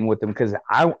awkward riding with them because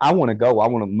I want to go, I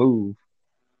want to move,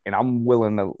 and I'm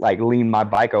willing to like lean my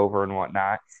bike over and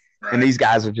whatnot. And Right. these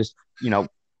guys are just,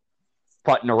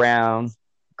 putting around,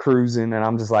 cruising, and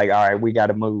I'm just like, all right, we got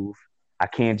to move. I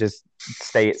can't just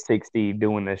stay at 60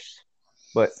 doing this.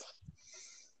 But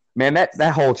man,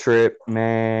 that whole trip,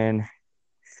 man,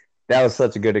 that was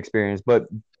such a good experience. But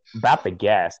about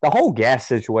the whole gas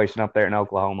situation up there in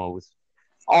Oklahoma was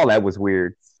all that was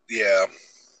weird. Yeah.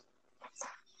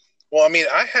 Well, I mean,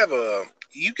 I have a.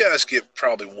 You guys get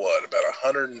probably what, about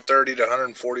 130 to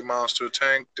 140 miles to a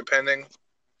tank, depending.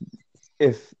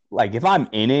 If I'm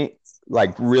in it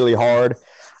like really hard,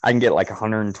 I can get like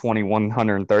 121,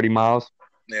 130 miles.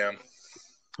 Yeah.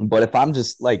 But if I'm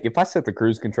just like if I set the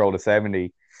cruise control to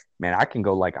 70, man, I can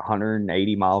go like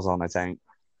 180 miles on the tank.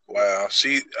 Wow.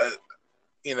 See,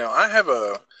 I have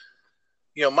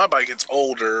my bike gets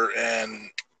older, and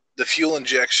the fuel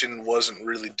injection wasn't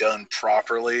really done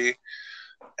properly,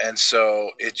 and so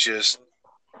it just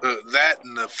that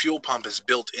and the fuel pump is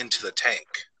built into the tank.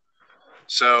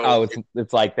 So Oh,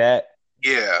 it's like that.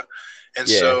 yeah, and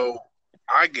Yeah, so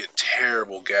I get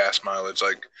terrible gas mileage.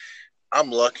 Like, I'm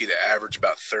lucky to average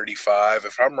about 35.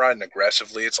 If I'm riding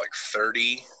aggressively, it's like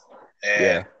 30. And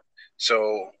yeah.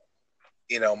 so,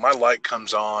 my light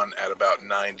comes on at about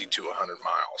 90 to 100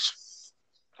 miles.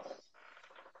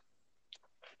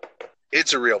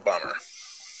 It's a real bummer.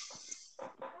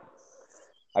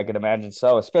 I could imagine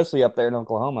so, especially up there in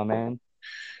Oklahoma, man.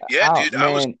 Yeah, Oh dude, I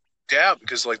was man, freaked out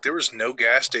because like there was no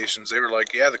gas stations. They were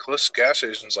like, yeah, the closest gas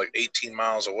station is like 18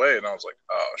 miles away, and I was like,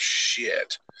 oh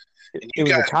shit. It, And it you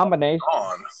was a guys combination. were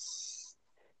on.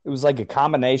 It was like a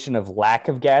combination of lack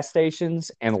of gas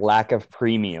stations and lack of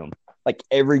premium. Like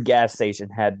every gas station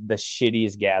had the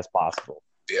shittiest gas possible.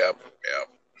 Yeah, yeah.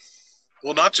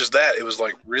 Well, not just that. It was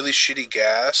like really shitty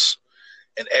gas,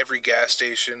 and every gas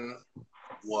station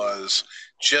was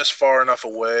just far enough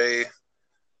away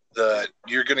that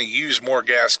you're going to use more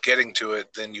gas getting to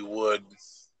it than you would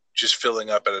just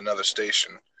filling up at another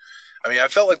station. I mean, I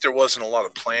felt like there wasn't a lot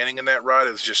of planning in that ride.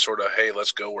 It was just sort of, hey,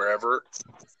 let's go wherever.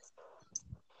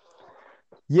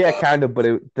 Yeah, kind of,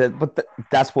 but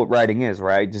that's what riding is,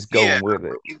 right? Just Yeah, going with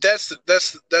it.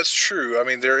 that's true. I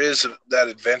mean, there is that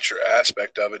adventure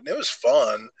aspect of it, and it was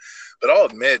fun. But I'll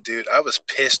admit, dude, I was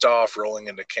pissed off rolling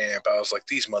into camp. I was like,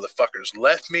 these motherfuckers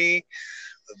left me,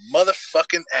 the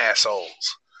motherfucking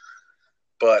assholes.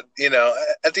 But you know,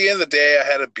 at the end of the day, I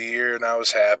had a beer and I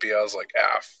was happy. I was like,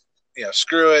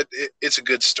 screw it. It's a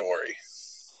good story.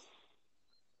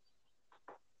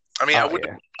 I mean, I Oh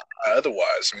wouldn't yeah.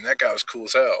 otherwise. I mean, that guy was cool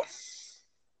as hell.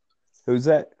 Who's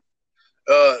that?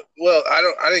 Well,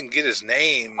 I didn't get his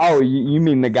name. Oh, you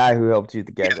mean the guy who helped you with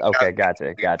the gas? Yeah, Okay,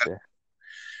 gotcha.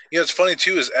 you know, it's funny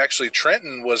too. Is actually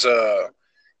Trenton was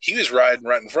he was riding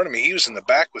right in front of me. He was in the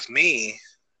back with me,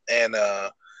 and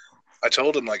I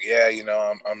told him like, yeah, you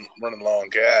know, I'm running low on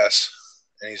gas,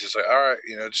 and he's just like, all right,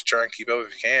 you know, just try and keep up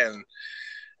if you can.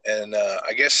 And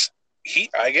I guess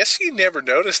he never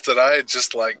noticed that I had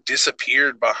just like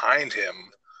disappeared behind him.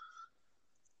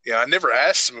 Yeah, I never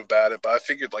asked him about it, but I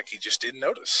figured like he just didn't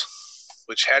notice.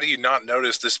 Which, how do you not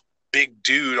notice this big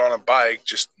dude on a bike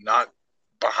just not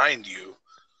behind you?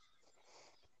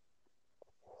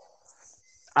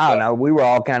 I don't But know. We were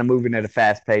all kind of moving at a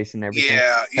fast pace and everything.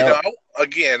 yeah, you know, Hell,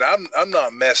 again, I'm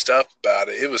not messed up about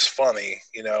it. It was funny,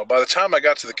 you know. By the time I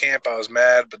got to the camp, I was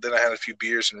mad, but then I had a few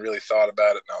beers and really thought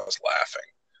about it, and I was laughing.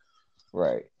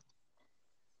 right.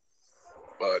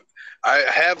 But I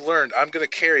have learned I'm going to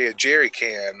carry a jerry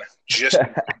can. Just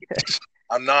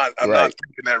I'm not Right.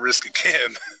 taking that risk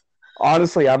again.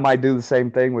 Honestly, I might do the same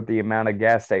thing with the amount of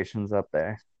gas stations up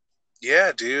there.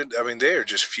 Yeah, dude. I mean, they are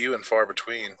just few and far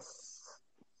between.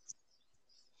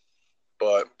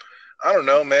 But I don't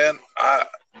know, man.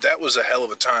 That was a hell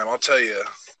of a time. I'll tell you.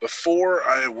 Before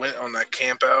I went on that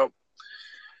camp out,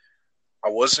 I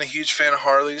wasn't a huge fan of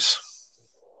Harleys.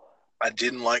 I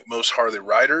didn't like most Harley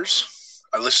riders.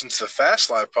 I listened to the Fast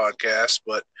Life podcast,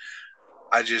 but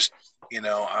I just, you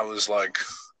know, I was like,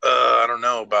 I don't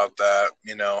know about that.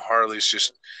 You know, Harley's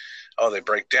just, oh, they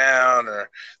break down or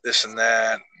this and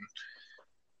that. And,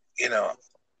 you know,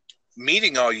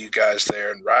 meeting all you guys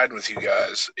there and riding with you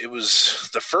guys, it was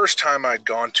the first time I'd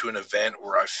gone to an event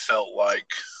where I felt like,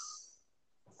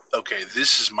 okay,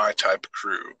 this is my type of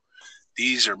crew.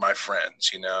 These are my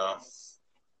friends, you know?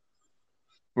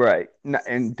 Right.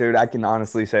 And dude, I can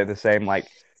honestly say the same. Like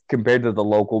compared to the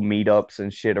local meetups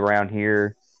and shit around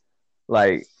here,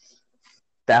 like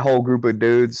that whole group of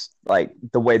dudes, like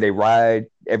the way they ride,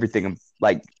 everything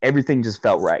just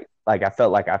felt right. Like I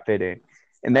felt like I fit in.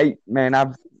 And I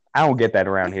don't get that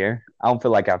around here. I don't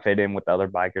feel like I fit in with other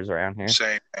bikers around here.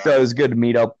 Same. So it was good to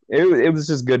meet up. It was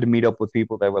just good to meet up with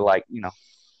people that were like,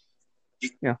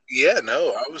 Yeah,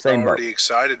 no, I was same boat. already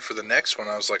excited for the next one.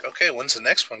 I was like, okay, when's the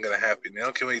next one going to happen? You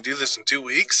know, can we do this in 2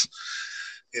 weeks?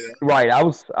 You know? Right. I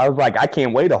was like, I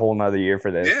can't wait a whole nother year for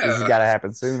this. Yeah. This has got to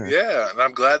happen sooner. Yeah, and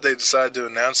I'm glad they decided to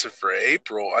announce it for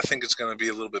April. I think it's going to be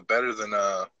a little bit better than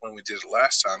when we did it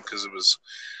last time because it was,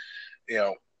 you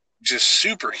know, just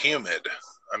super humid.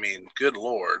 I mean, good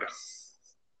Lord.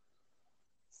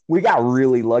 We got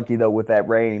really lucky though with that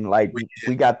rain. Like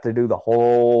we got to do the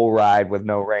whole ride with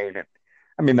no rain. And,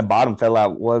 I mean, the bottom fell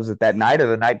out. Was it that night or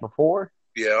the night before?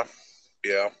 Yeah.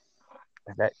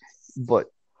 But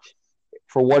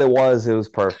for what it was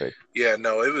perfect. Yeah,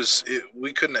 no,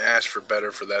 we couldn't ask for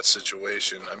better for that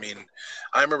situation. I mean,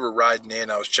 I remember riding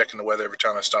in, I was checking the weather every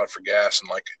time I stopped for gas, and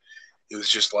like it was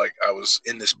just like I was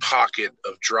in this pocket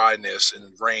of dryness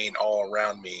and rain all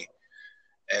around me.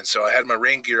 And so I had my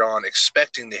rain gear on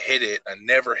expecting to hit it. I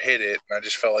never hit it, and I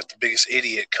just felt like the biggest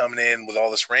idiot coming in with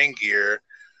all this rain gear,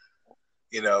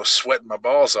 you know, sweating my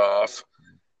balls off.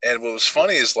 And what was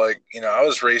funny is, like, you know, I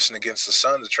was racing against the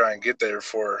sun to try and get there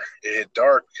before it hit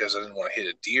dark because I didn't want to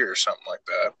hit a deer or something like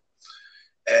that.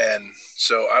 And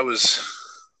so I was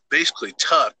basically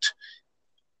tucked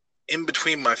in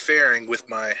between my fairing with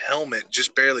my helmet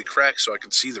just barely cracked so I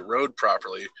could see the road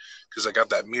properly because I got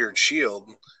that mirrored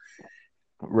shield.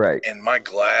 Right. And my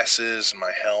glasses and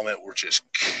my helmet were just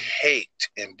caked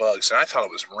in bugs. And I thought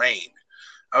it was rain.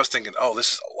 I was thinking, oh,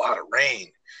 this is a lot of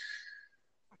rain.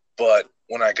 But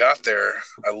when I got there,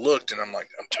 I looked and I'm like,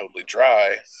 I'm totally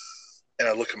dry. And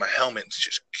I look at my helmet, it's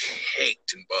just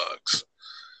caked in bugs.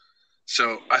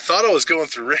 So I thought I was going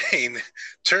through rain.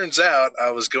 Turns out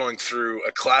I was going through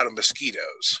a cloud of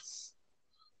mosquitoes.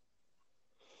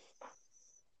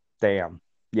 Damn.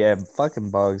 Yeah, fucking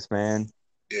bugs, man.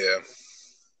 Yeah.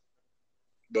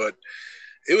 But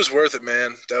it was worth it,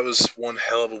 man. That was one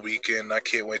hell of a weekend. I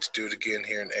can't wait to do it again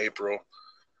here in April.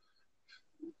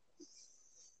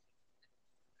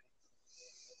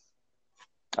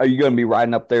 Are you gonna be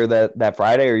riding up there that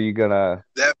Friday, or are you gonna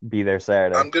That be there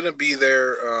Saturday? I'm gonna be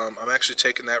there. I'm actually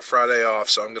taking that Friday off,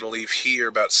 so I'm gonna leave here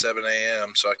about 7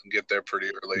 a.m. so I can get there pretty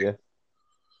early. Yeah.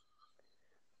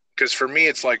 Because for me,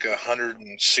 it's like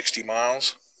 160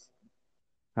 miles.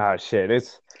 Oh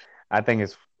shit. I think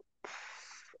it's,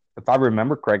 if I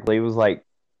remember correctly,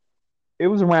 it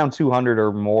was around 200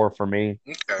 or more for me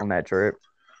Okay. on that trip.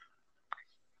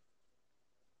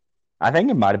 I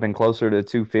think it might have been closer to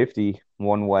 250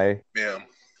 one way, Yeah.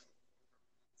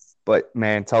 but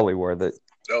man, totally worth it.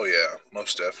 Oh yeah,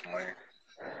 most definitely.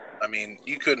 I mean,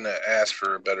 you couldn't have asked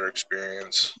for a better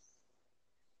experience.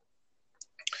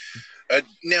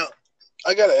 Now,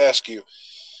 I got to ask you: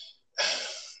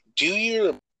 do you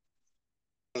remember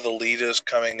the Litas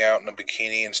coming out in a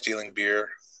bikini and stealing beer,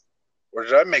 or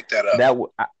did I make that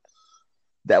up?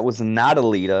 That was not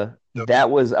Alita. No.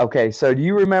 That was okay. So do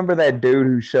you remember that dude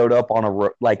who showed up on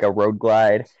like a road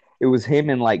glide? It was him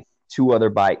and like two other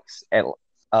bikes at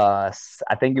I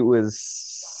think it was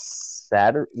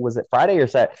Saturday. Was it Friday or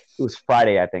Saturday? It was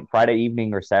Friday, I think. Friday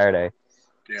evening or Saturday.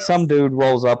 Yeah. Some dude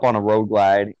rolls up on a road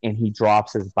glide and he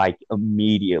drops his bike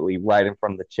immediately right in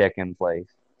front of the check-in place.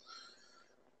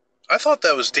 I thought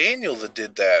that was Daniel that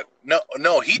did that.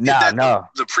 No, he did Nah, that no.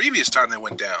 the previous time they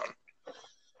went down.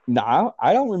 No,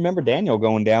 I don't remember Daniel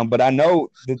going down, but I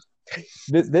know that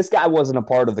this guy wasn't a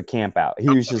part of the camp out. He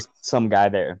was just some guy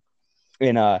there.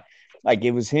 And like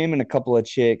it was him and a couple of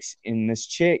chicks, and this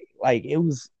chick, like it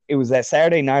was that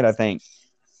Saturday night, I think.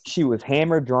 She was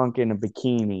hammered drunk in a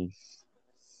bikini,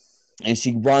 and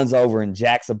she runs over and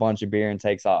jacks a bunch of beer and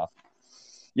takes off.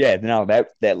 Yeah, no, that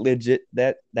legit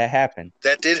that happened.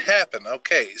 That did happen.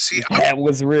 Okay. See, That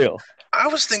was real. I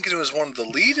was thinking it was one of the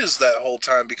Litas that whole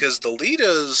time because the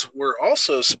Litas were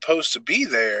also supposed to be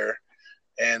there,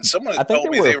 and someone I had think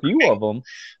told there me were a few of them.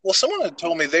 well, someone had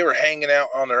told me they were hanging out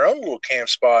on their own little camp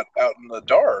spot out in the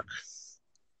dark.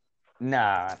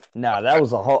 Nah, that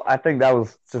was a whole. I think that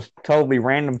was just totally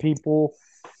random people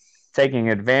taking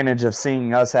advantage of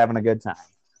seeing us having a good time.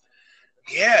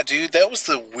 Yeah, dude, that was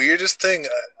the weirdest thing.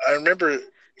 I remember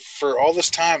for all this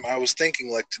time I was thinking,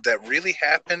 like, did that really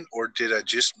happen, or did I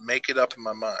just make it up in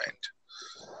my mind?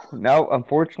 No,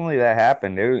 unfortunately, that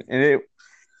happened. It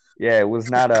was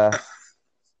not a.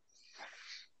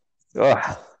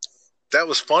 Ugh. That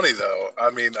was funny though. I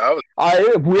mean,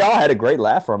 We all had a great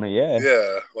laugh from it. Yeah.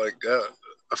 yeah, like,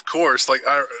 of course, like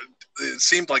it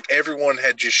seemed like everyone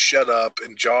had just shut up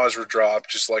and jaws were dropped,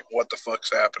 just like, what the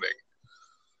fuck's happening?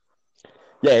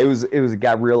 Yeah, it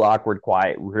got real awkward,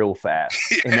 quiet, real fast,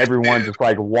 Yeah, and everyone just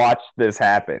like watched this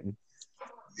happen.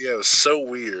 yeah, it was so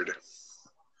weird.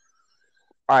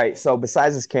 All right, so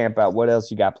besides this camp out, what else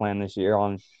you got planned this year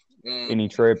on any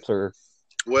trips or?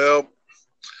 Well,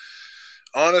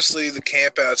 honestly, the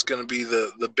camp out's going to be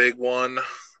the big one.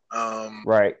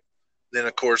 Right. Then,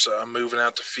 of course, I'm moving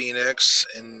out to Phoenix,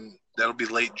 and that'll be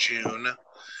late June.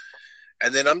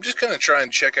 And then I'm just going to try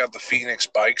and check out the Phoenix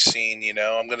bike scene. You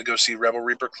know, I'm going to go see Rebel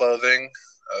Reaper Clothing.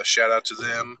 Shout out to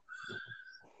them.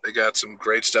 They got some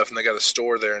great stuff, and they got a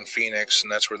store there in Phoenix,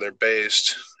 and that's where they're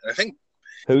based. And I think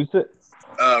Who's it?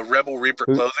 Rebel Reaper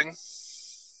Clothing.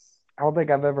 I don't think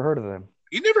I've ever heard of them.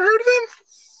 You never heard of them?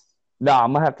 No,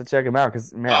 I'm gonna have to check them out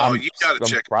because man, you got to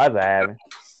check. Surprised I haven't.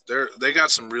 They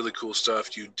got some really cool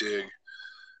stuff you dig.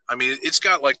 I mean, it's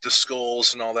got like the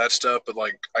skulls and all that stuff, but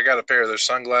like I got a pair of their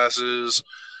sunglasses.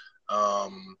 I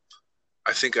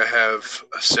think I have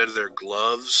a set of their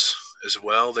gloves as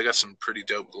well. They got some pretty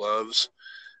dope gloves,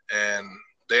 and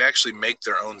they actually make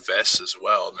their own vests as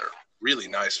well, and they're really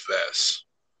nice vests.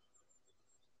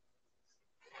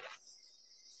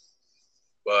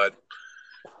 But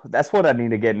that's what I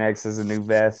need to get next is a new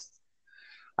vest.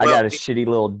 I got a shitty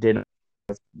little dinner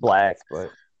black, but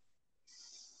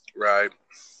right.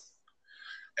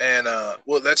 And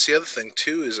well, that's the other thing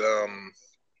too is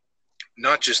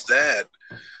not just that.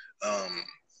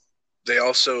 They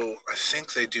also, I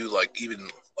think they do like even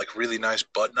like really nice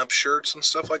button-up shirts and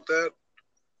stuff like that.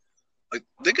 Like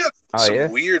they got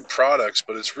some weird products,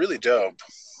 but it's really dope.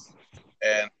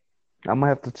 And I'm gonna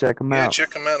have to check them out. Yeah,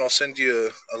 check them out. I'll send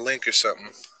you a link or something.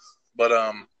 But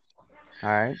all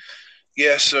right.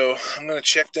 Yeah, so I'm gonna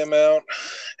check them out,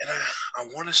 and I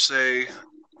want to say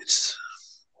it's.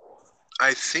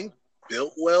 I think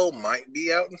Builtwell might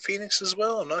be out in Phoenix as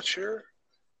well. I'm not sure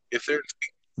if they're.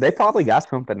 They probably got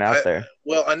something I out there.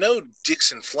 well, I know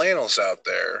Dixon Flannel's out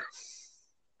there,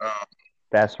 um,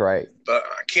 That's right. but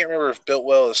I can't remember if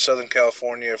Builtwell is Southern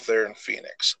California if they're in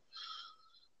Phoenix.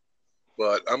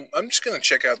 But I'm just gonna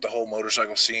check out the whole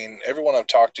motorcycle scene. Everyone I've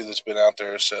talked to that's been out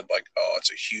there said like, oh,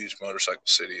 it's a huge motorcycle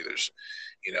city. There's,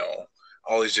 you know,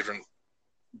 all these different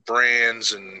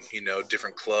brands and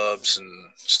different clubs and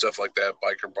stuff like that,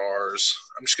 biker bars.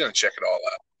 I'm just gonna check it all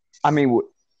out. I mean,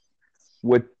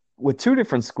 with with two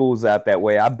different schools out that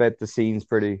way, I bet the scene's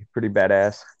pretty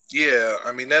badass. Yeah,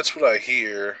 I mean that's what I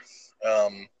hear.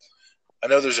 Um, I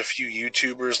know there's a few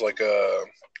YouTubers like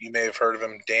you may have heard of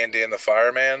him, Dan the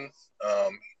Fireman.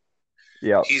 Um,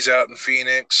 Yeah. he's out in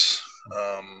Phoenix,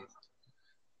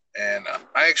 and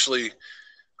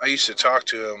I used to talk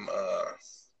to him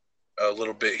a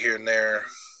little bit here and there.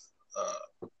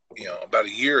 About a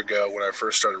year ago when I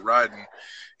first started riding.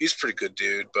 He's a pretty good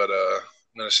dude, but I'm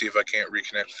gonna see if I can't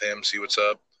reconnect with him, see what's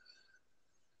up.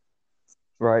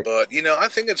 Right. But I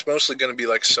think it's mostly gonna be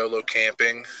like solo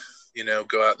camping.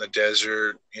 Go out in the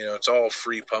desert. It's all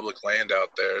free public land out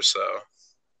there. So,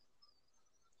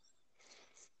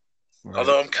 Right.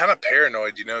 although I'm kind of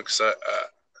paranoid, because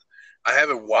I have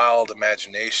a wild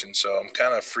imagination, so I'm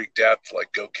kind of freaked out to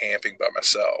like go camping by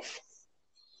myself.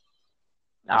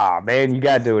 Ah, man, you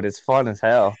gotta do it. It's fun as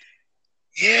hell.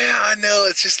 Yeah, I know.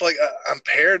 It's just like I'm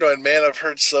paranoid, man. I've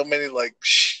heard so many like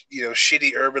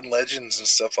shitty urban legends and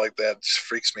stuff like that. It just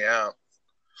freaks me out.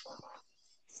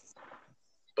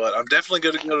 But I'm definitely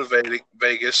going to go to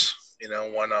Vegas.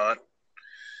 Why not?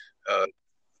 Go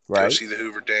Right. see the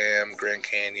Hoover Dam, Grand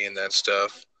Canyon, that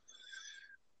stuff.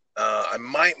 I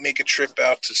might make a trip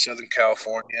out to Southern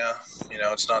California.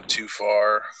 It's not too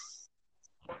far,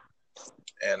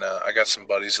 and I got some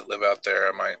buddies that live out there.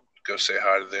 I might go say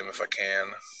hi to them if I can.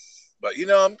 But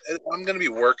I'm going to be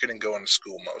working and going to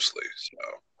school mostly. So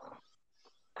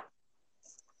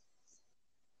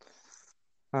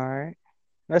All right.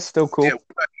 That's still yeah, cool.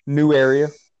 New area.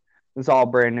 It's all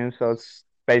brand new, so it's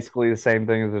basically the same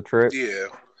thing as a trip. yeah.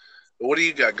 But what do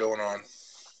you got going on?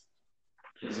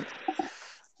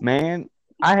 Man,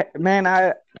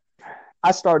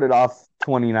 I started off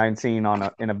 2019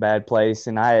 in a bad place,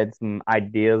 and I had some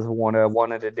ideas of what I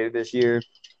wanted to do this year.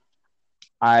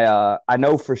 I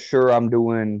know for sure I'm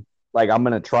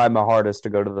gonna try my hardest to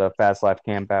go to the Fast Life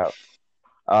camp out.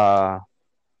 Uh,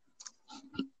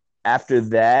 After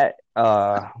that,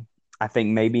 I think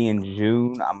maybe in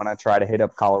June I'm gonna try to hit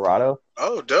up Colorado.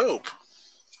 Oh, dope.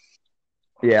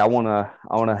 Yeah, I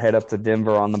wanna head up to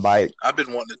Denver on the bike. I've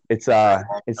been wanting to.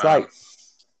 It's like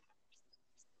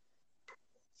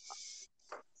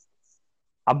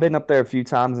I've been up there a few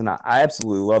times, and I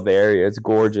absolutely love the area. It's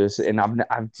gorgeous, and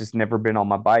I've just never been on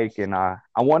my bike, and I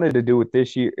wanted to do it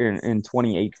this year in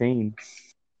 2018,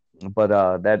 but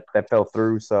that fell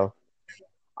through. So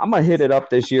I'm gonna hit it up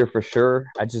this year for sure.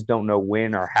 I just don't know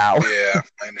when or how. Yeah,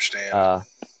 I understand.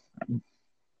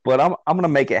 But I'm gonna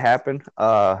make it happen.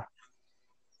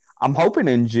 I'm hoping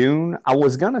in June. I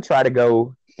was gonna try to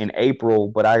go in April,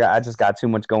 but I just got too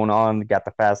much going on. Got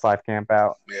the Fast Life camp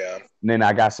out. Yeah. And then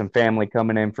I got some family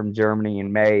coming in from Germany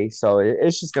in May, so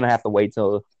it's just gonna have to wait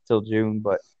till June.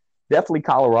 But definitely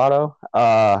Colorado.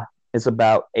 It's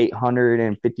about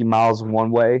 850 miles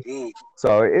one way, Ooh.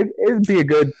 so it'd be a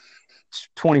good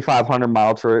 2,500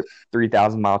 mile trip,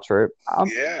 3,000 mile trip.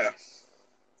 Yeah.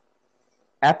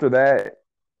 After that,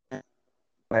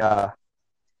 I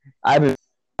haven't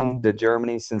been to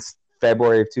Germany since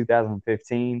February of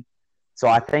 2015, so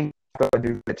I think if I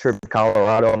do that trip to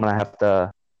Colorado, I'm gonna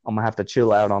have to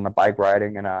chill out on the bike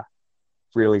riding and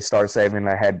really start saving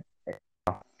ahead.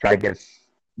 Try to get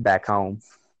back home.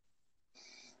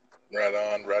 Right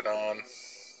on. Right on.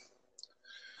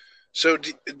 So,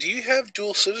 do you have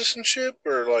dual citizenship,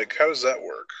 or like how does that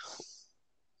work?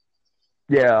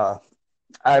 Yeah,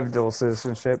 I have dual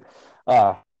citizenship.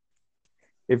 Uh,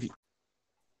 if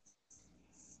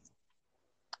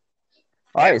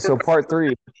All right, so part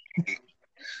three.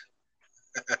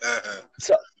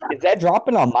 So is that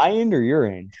dropping on my end or your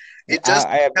end? It doesn't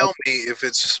tell me if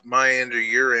it's my end or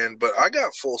your end, but I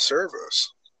got full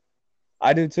service.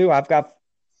 I do too. I've got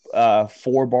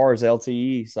 4 bars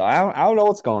LTE, so I don't know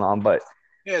what's going on, but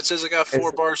yeah, it says I got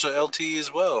 4 bars of LTE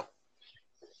as well.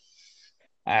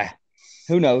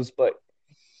 Who knows? But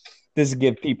this will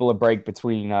give people a break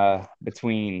between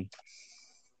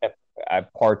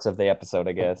parts of the episode,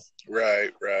 I guess.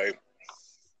 Right.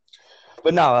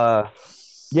 But no,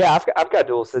 Yeah, I've got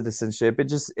dual citizenship.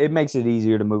 It makes it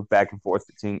easier to move back and forth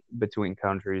between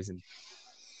countries. And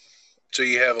So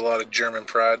you have a lot of German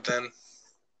pride then?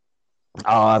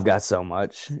 oh, I've got so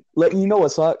much. You know what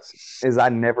sucks is I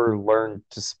never learned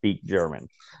to speak German.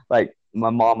 Like my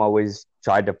mom always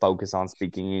tried to focus on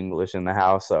speaking English in the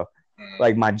house, so Mm,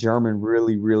 like my German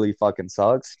really really fucking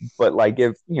sucks. But like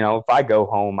if I go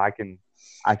home, I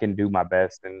can do my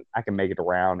best and I can make it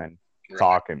around and right.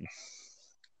 talk and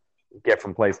get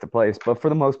from place to place. But for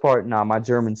the most part, nah, my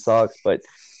German sucks. But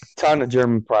ton of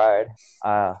German pride.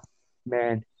 Uh,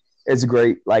 man, it's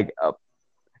great. Like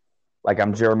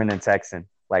I'm German and Texan.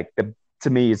 To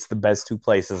me, it's the best two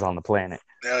places on the planet.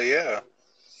 Hell yeah.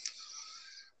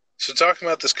 So talking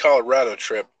about this Colorado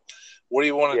trip, what do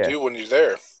you want to Yeah. do when you're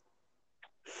there?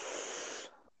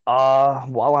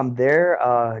 While I'm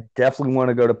there, definitely want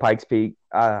to go to Pikes Peak.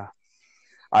 All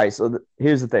right. So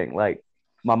here's the thing. Like,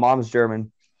 my mom's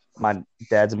German, my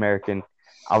dad's American.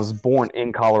 I was born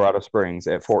in Colorado Springs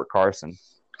at Fort Carson.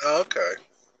 Oh, okay.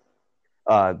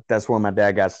 That's where my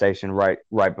dad got stationed right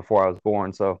before I was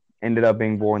born. So ended up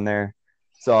being born there.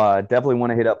 So definitely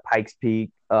want to hit up Pikes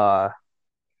Peak.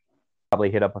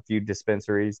 Probably hit up a few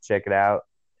dispensaries, check it out.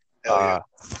 Hell yeah.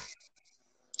 Uh,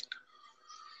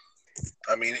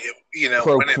 I mean,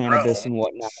 Pro when in cannabis Rome. and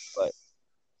whatnot. But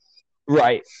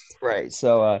right, right.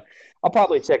 So I'll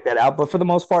probably check that out. But for the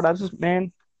most part, I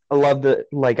love the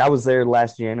like. I was there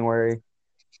last January.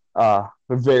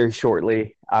 Very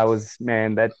shortly. I was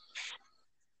man that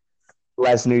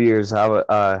last New Year's.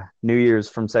 New Year's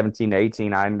from 17 to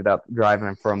 18. I ended up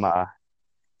driving from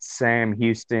Sam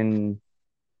Houston,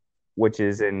 which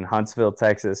is in Huntsville,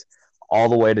 Texas, all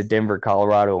the way to Denver,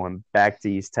 Colorado, and back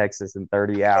to East Texas in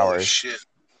 30 Holy hours. shit.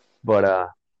 But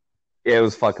it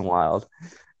was fucking wild.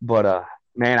 But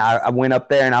man, I went up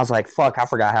there and I was like, fuck, I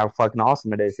forgot how fucking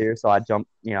awesome it is here. So I jumped,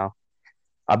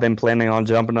 I've been planning on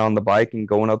jumping on the bike and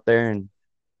going up there and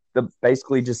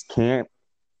basically just camp,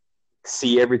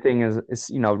 see everything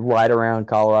right around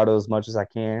Colorado as much as I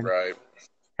can, Right.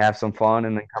 have some fun,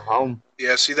 and then come home.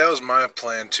 Yeah, see, that was my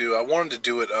plan too. I wanted to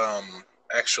do it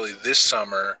actually this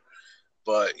summer,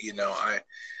 but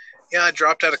I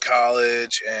dropped out of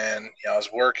college and I was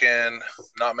working,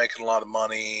 not making a lot of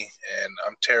money, and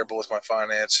I'm terrible with my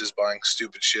finances, buying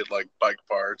stupid shit like bike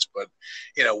parts, but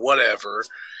whatever.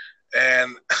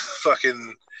 And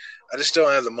fucking, I just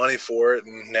don't have the money for it,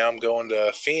 and now I'm going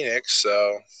to Phoenix,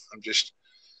 so I'm just,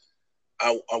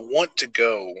 I want to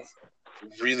go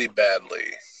really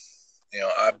badly.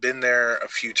 I've been there a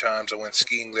few times. I went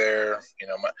skiing there.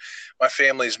 My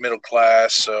family's middle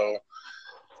class, so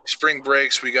spring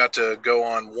breaks we got to go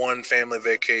on one family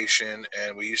vacation,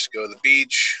 and we used to go to the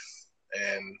beach.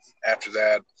 And after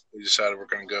that, we decided we're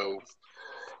going to go,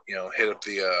 hit up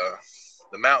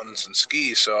the mountains and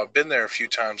ski. So I've been there a few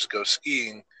times to go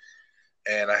skiing,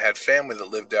 and I had family that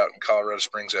lived out in Colorado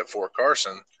Springs at Fort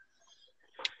Carson.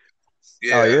 Oh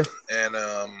Yeah, yeah, and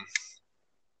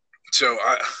so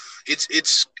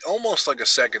it's almost like a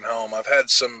second home. I've had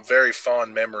some very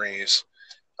fond memories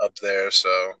up there,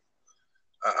 so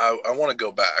I want to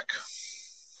go back.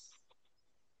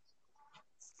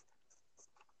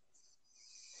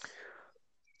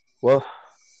 well,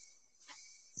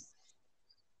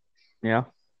 yeah,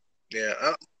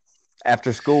 Yeah,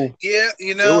 after school, yeah.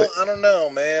 do it. I don't know,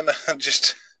 man. I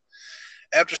just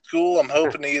after school, I'm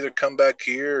hoping to either come back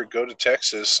here or go to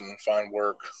Texas and find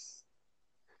work.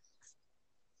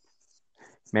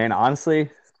 Man, honestly,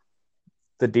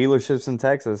 the dealerships in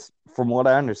Texas, from what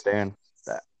I understand,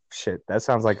 that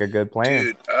sounds like a good plan.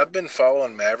 Dude, I've been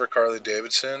following Maverick Harley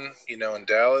Davidson, in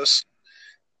Dallas.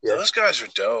 Yeah. Those guys are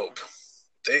dope.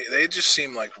 They just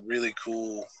seem like really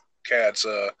cool cats.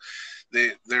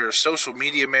 Their social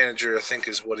media manager, I think,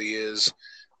 is what he is.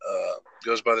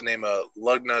 Goes by the name of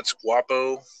Lugnuts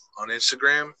Guapo on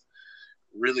Instagram.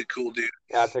 Really cool dude.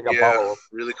 Yeah, I think I Yeah, follow.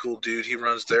 really cool dude. He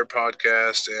runs their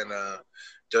podcast and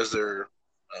does their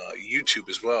YouTube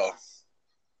as well.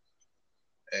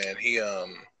 And he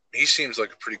seems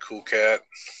like a pretty cool cat.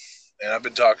 And I've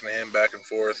been talking to him back and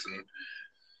forth, and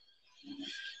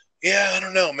yeah, I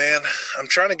don't know, man. I'm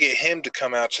trying to get him to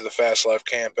come out to the Fast Life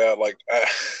camp out. Like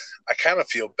I kind of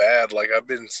feel bad. Like I've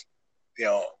been, you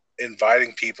know,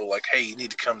 inviting people like, hey, you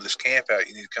need to come to this camp out.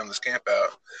 You need to come to this camp out.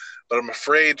 But I'm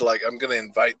afraid like I'm gonna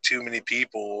invite too many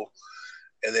people,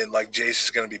 and then like Jason's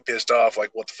gonna be pissed off. Like,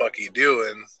 what the fuck are you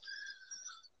doing?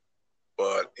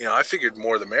 But I figured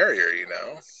more the merrier.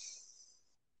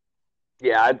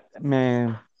 Yeah,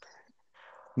 man,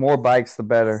 more bikes the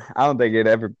better. I don't think it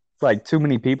ever like too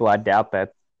many people. I doubt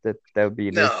that would be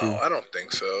an No, issue. I don't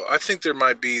think so. I think there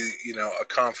might be, a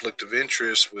conflict of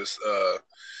interest with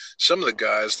some of the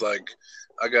guys, like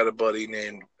I got a buddy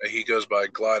named he goes by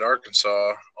Glide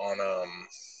Arkansas on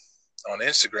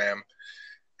Instagram,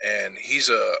 and he's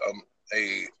a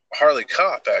Harley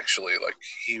cop actually. Like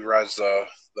he rides the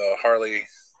Harley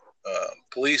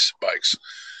police bikes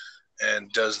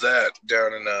and does that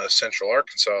down in Central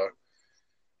Arkansas.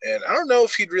 And I don't know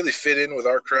if he'd really fit in with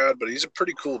our crowd, but he's a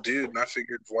pretty cool dude, and I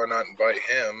figured why not invite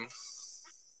him?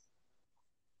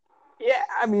 Yeah,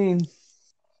 I mean,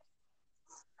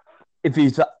 if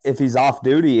he's off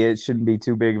duty, it shouldn't be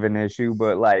too big of an issue.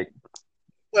 But like,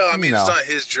 Well, I you mean, it's know, not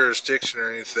his jurisdiction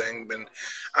or anything, and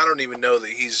I don't even know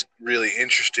that he's really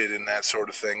interested in that sort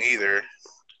of thing either.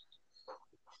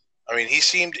 I mean, he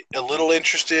seemed a little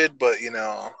interested, but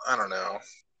I don't know.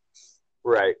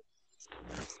 right,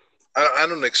 I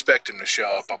don't expect him to show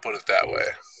up. I'll put it that way.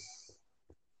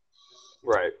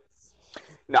 right.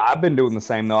 No, I've been doing the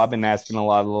same though. I've been asking a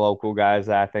lot of the local guys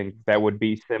that I think that would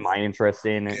be semi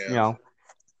interested in it. Yeah. You know,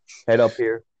 head up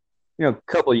here. You know,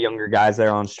 a couple of younger guys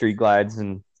there on street glides,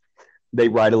 and they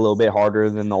ride a little bit harder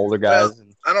than the older guys. Well,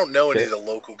 I don't know any of the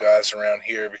local guys around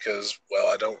here because, well,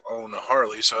 I don't own a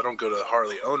Harley, so I don't go to the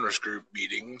Harley owners group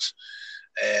meetings,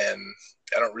 and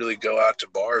I don't really go out to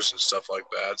bars and stuff like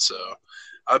that. So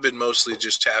I've been mostly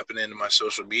just tapping into my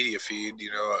social media feed.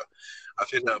 I've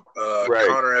hit up Right.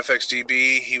 Connor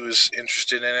FXDB. He was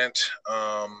interested in it.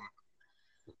 I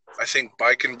think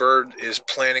Bikin' Bird is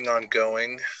planning on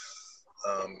going.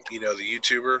 The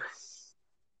YouTuber.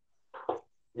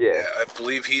 Yeah. I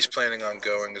believe he's planning on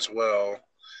going as well.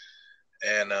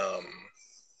 And I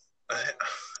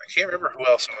can't remember who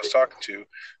else I was talking to. Of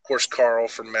course, Carl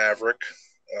from Maverick,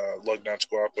 Lug Nuts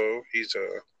Guapo. He's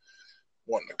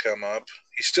wanting to come up.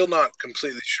 He's still not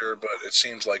completely sure, but it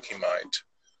seems like he might.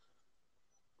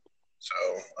 So,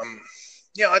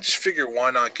 I just figure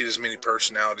why not get as many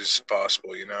personalities as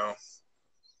possible,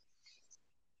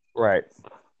 Right.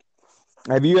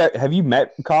 Have you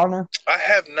met Connor? I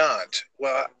have not.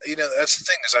 Well, that's the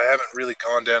thing is I haven't really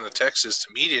gone down to Texas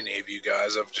to meet any of you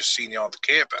guys. I've just seen y'all at the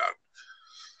camp out.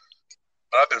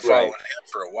 But I've been following him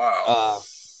for a while.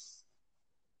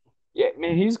 Yeah,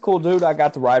 man, he's a cool dude. I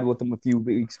got to ride with him a few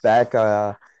weeks back.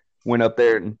 Went up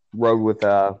there and rode with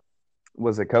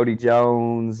was it Cody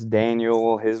Jones,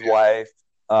 Daniel, his wife,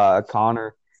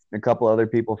 Connor, and a couple other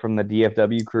people from the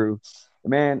DFW crew.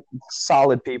 Man,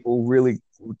 solid people,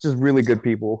 just really good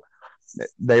people.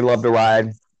 They love to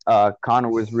ride. Connor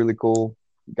was really cool.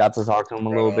 Got to talk to him a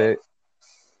little bit.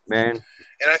 Man.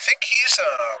 And I think he's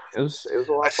it was a lot of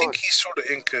fun. I think he's sort of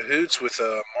in cahoots with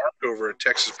Mark over at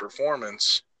Texas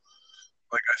Performance.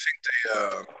 Like I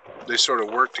think they sort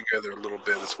of work together a little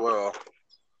bit as well.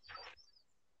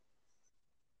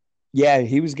 Yeah,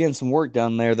 he was getting some work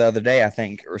done there the other day, I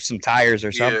think, or some tires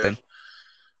or something.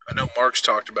 I know Mark's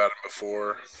talked about it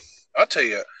before. I'll tell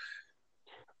you,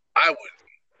 I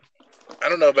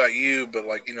don't know about you, but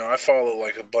I follow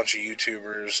like a bunch of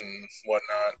YouTubers and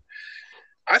whatnot.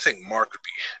 I think Mark would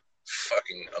be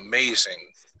fucking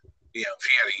amazing, if he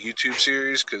had a YouTube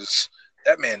series, because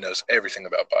that man knows everything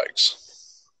about bikes.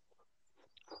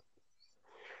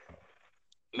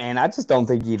 Man, I just don't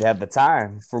think he'd have the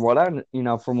time. From what I've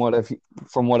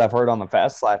heard on the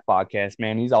Fast Life podcast,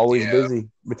 man, he's always busy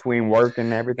between work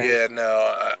and everything. Yeah, no,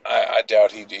 I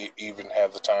doubt he'd even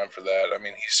have the time for that. I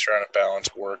mean, he's trying to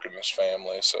balance work and his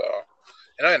family, so,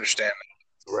 and I understand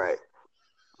that. Right.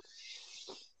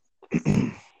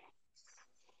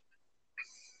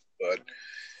 But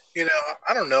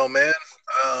I don't know, man.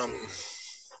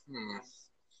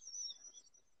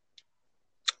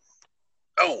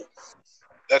 Oh,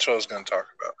 that's what I was going to talk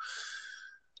about.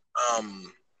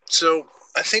 So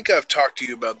I think I've talked to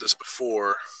you about this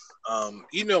before.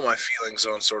 You know my feelings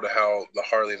on sort of how the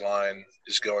Harley line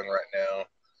is going right now,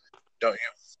 don't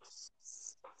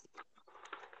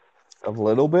you? A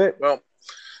little bit. Well,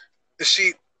 you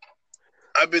see,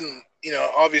 I've been,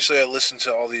 obviously I listened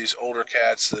to all these older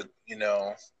cats that,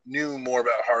 knew more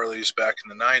about Harleys back in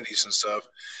the 90s and stuff.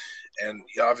 And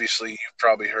obviously you've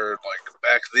probably heard, like,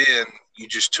 back then you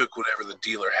just took whatever the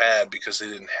dealer had because they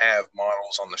didn't have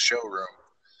models on the showroom.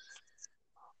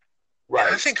 Right.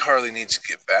 And I think Harley needs to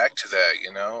get back to that,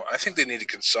 I think they need to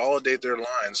consolidate their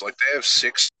lines. Like, they have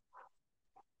 6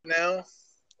 now.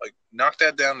 Like, knock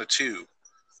that down to 2.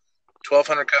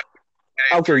 1,200 cut.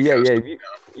 Okay, yeah.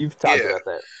 You've talked about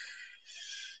that.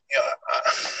 Yeah,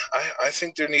 I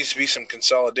think there needs to be some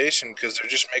consolidation because they're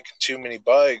just making too many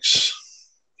bikes,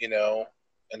 and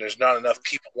there's not enough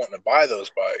people wanting to buy those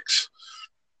bikes.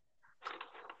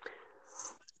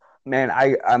 Man,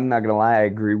 I'm not gonna lie, I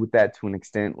agree with that to an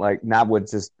extent. Like, not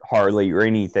with just Harley or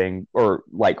anything, or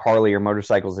like Harley or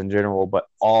motorcycles in general, but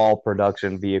all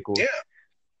production vehicles. Yeah.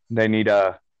 They need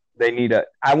a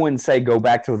I wouldn't say go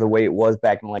back to the way it was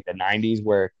back in like the 90s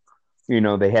where,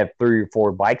 they had 3 or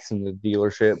 4 bikes in the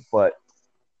dealership, but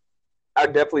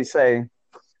I'd definitely say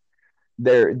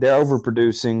they're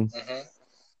overproducing. Mm-hmm.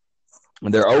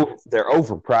 They're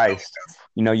overpriced.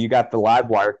 You got the live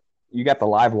wire. You got the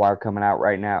live wire coming out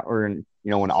right now, or in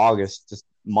August, just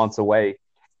months away,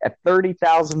 at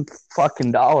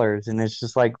 $30,000 and it's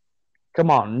just like,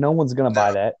 come on, no one's gonna buy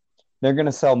No. that. They're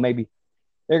gonna sell maybe.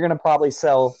 They're gonna probably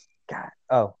sell. God,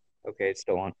 oh, okay, it's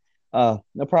still on.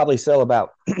 They'll probably sell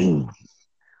about. I'm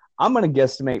gonna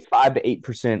guesstimate 5 to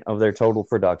 8% of their total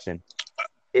production,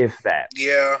 if that.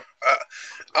 Yeah,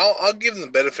 I'll give them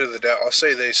the benefit of the doubt. I'll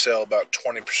say they sell about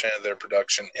 20% of their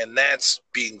production, and that's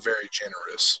being very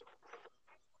generous.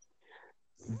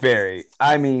 Very.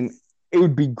 I mean, it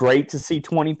would be great to see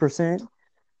 20%,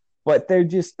 but they're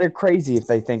crazy if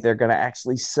they think they're going to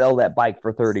actually sell that bike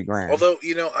for 30 grand. Although,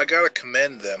 I got to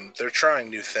commend them. They're trying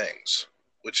new things,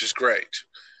 which is great.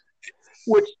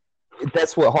 Which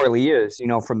that's what Harley is,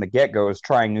 from the get-go, is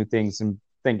trying new things and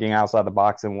thinking outside the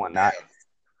box and whatnot. Yeah.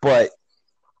 But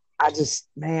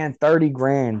man, 30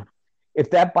 grand.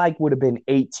 If that bike would have been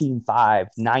 18.5,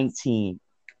 19,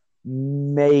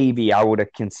 maybe I would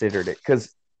have considered it,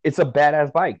 because it's a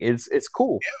badass bike. It's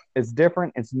cool. Yeah. It's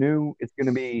different. It's new. It's going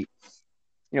to be,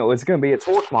 it's going to be a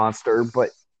torque monster.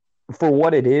 But for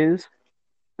what it is,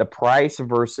 the price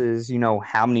versus,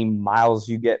 how many miles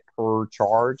you get per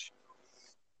charge,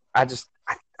 I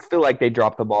feel like they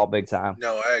dropped the ball big time.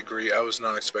 No, I agree. I was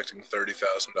not expecting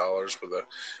 $30,000 with a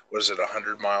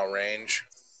 100-mile range.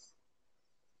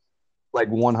 Like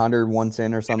 100,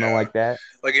 110 or something like that.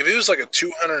 Like if it was like a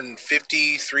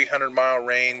 250, 300-mile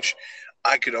range,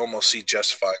 I could almost see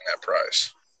justifying that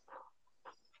price.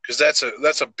 Because that's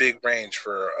a big range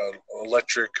for an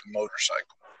electric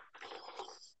motorcycle.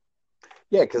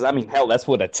 Yeah, because hell, that's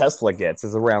what a Tesla gets,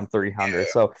 is around 300. Yeah.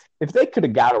 So if they could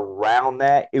have got around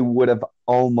that, it would have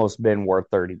almost been worth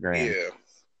 30 grand. Yeah.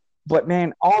 But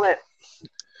man, all that.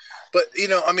 But we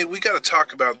got to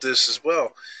talk about this as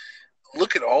well.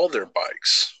 Look at all their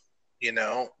bikes.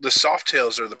 The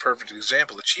Softails are the perfect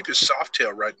example. The cheapest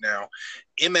Softail right now,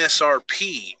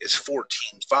 MSRP, is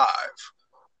 $14,500.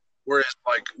 Whereas,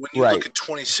 like, when you look at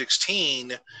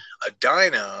 2016, a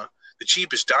Dyna, the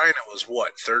cheapest Dyna was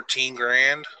what, 13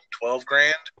 grand, 12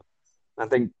 grand? I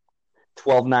think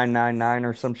 12,999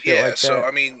 or some shit like that.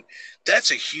 Yeah, so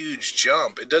that's a huge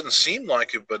jump. It doesn't seem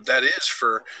like it, but that is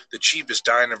for the cheapest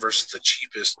Dyna versus the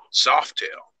cheapest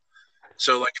Softail.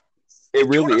 So, like, it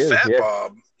really is. Fat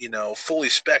Bob, fully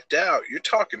specced out, you're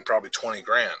talking probably 20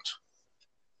 grand.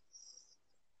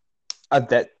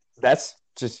 That's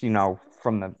just,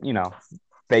 from the,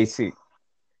 basic,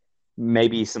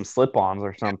 maybe some slip-ons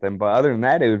or something. But other than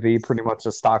that, it would be pretty much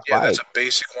a stock bike. Yeah, that's a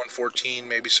basic 114,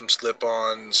 maybe some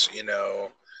slip-ons, and a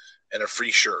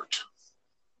free shirt.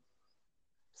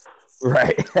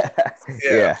 Right.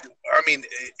 Yeah.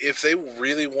 If they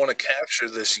really want to capture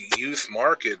this youth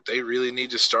market, they really need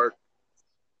to start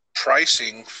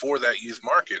pricing for that youth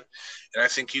market. And I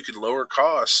think you could lower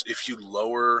costs if you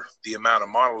lower the amount of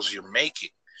models you're making,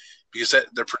 because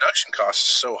their production cost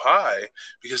is so high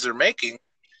because they're making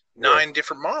 9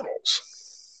 different models.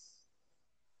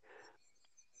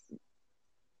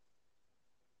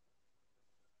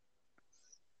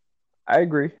 I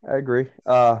agree.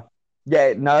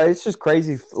 Yeah, no, it's just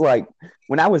crazy. Like,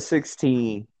 when I was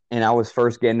 16 and I was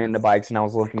first getting into bikes and I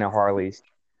was looking at Harleys,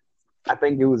 I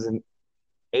think it was an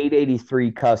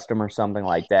 883 custom or something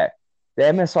like that. The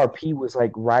MSRP was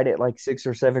like right at like 6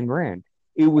 or 7 grand.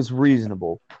 It was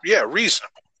reasonable. Yeah,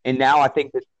 reasonable. And now I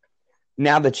think that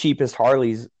the cheapest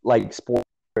Harleys, like sport,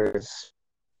 is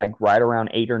like right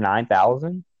around 8 or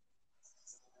 9,000.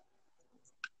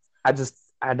 I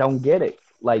don't get it.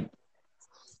 Like,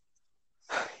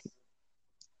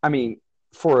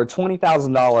 for a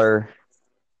 $20,000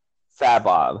 Fat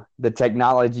Bob, the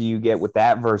technology you get with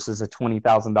that versus a $20,000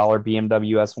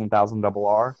 BMW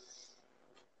S1000RR,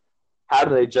 how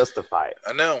do they justify it?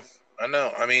 I know. I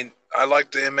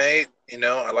like the M8.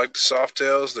 I like the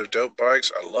Softails. They're dope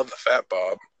bikes. I love the Fat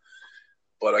Bob,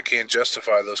 but I can't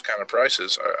justify those kind of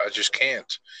prices. I just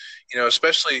can't.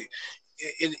 Especially,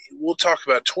 we'll talk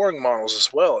about touring models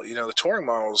as well. The touring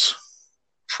models,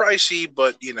 pricey,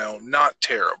 but not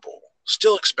terrible.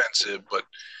 Still expensive, but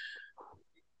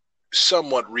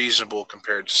somewhat reasonable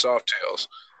compared to Softails.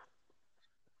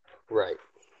 Right.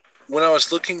 When I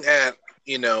was looking at,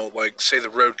 like, say, the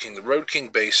Road King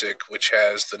Basic, which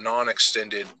has the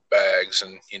non-extended bags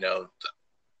and,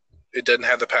 it doesn't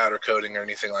have the powder coating or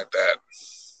anything like that.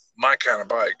 My kind of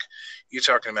bike, you're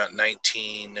talking about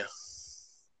 19,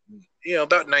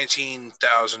 about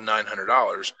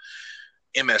 $19,900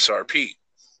 MSRP.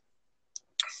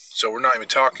 So we're not even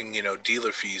talking,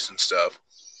 dealer fees and stuff.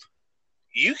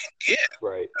 You can get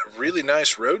Right. a really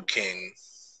nice Road King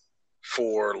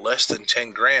for less than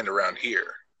 10 grand around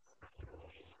here.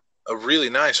 A really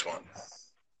nice one.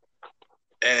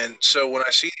 And so when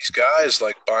I see these guys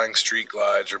like buying street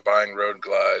glides or buying road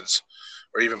glides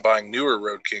or even buying newer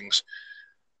Road Kings,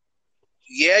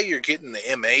 yeah, you're getting the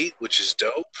M8, which is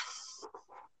dope,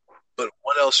 but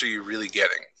what else are you really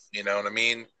getting? You know what I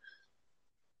mean?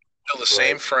 Still the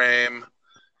same Right. frame.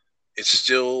 It's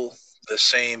still the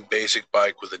same basic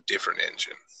bike with a different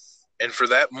engine. And for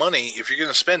that money, if you're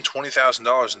going to spend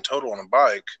 $20,000 in total on a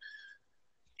bike,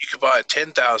 you could buy a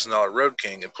 $10,000 Road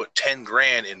King and put 10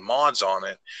 grand in mods on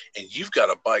it, and you've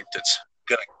got a bike that's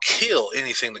going to kill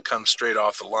anything that comes straight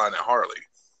off the line at Harley.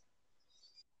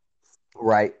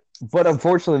 Right. But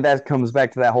unfortunately, that comes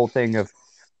back to that whole thing of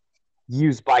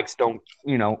used bikes don't,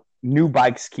 new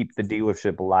bikes keep the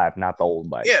dealership alive, not the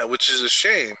old bike. Yeah, which is a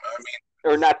shame. I mean,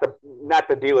 Or not the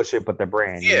dealership, but the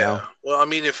brand, yeah. Well, I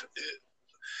mean, if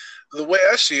the way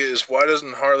I see it is, why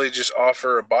doesn't Harley just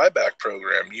offer a buyback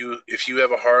program? If you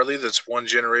have a Harley that's one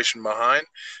generation behind,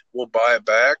 we'll buy it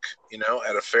back,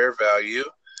 at a fair value.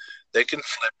 They can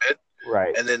flip it,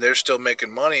 Right. and then they're still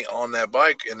making money on that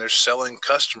bike, and they're selling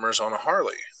customers on a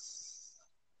Harley.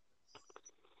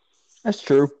 That's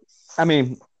true. I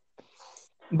mean,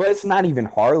 but it's not even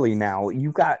Harley now.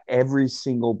 You got every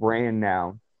single brand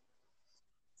now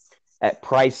at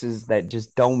prices that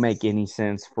just don't make any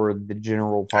sense for the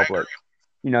general public.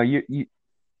 You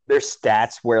there's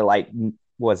stats where like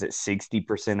was it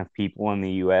 60% of people in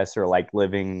the US are like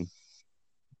living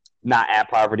not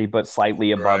at poverty but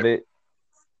slightly above Right. it.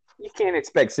 You can't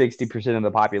expect 60% of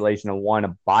the population to want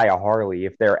to buy a Harley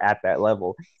if they're at that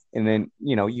level. And then,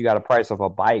 you got a price of a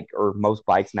bike, or most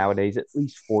bikes nowadays, at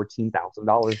least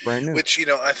 $14,000 brand new. Which,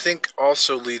 I think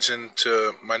also leads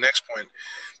into my next point.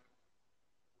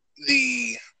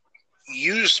 The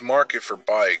used market for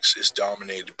bikes is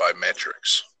dominated by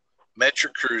metrics.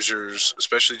 Metric cruisers,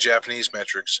 especially Japanese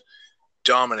metrics,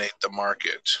 dominate the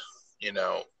market.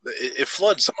 It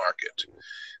floods the market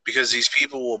because these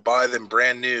people will buy them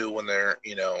brand new when they're,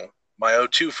 my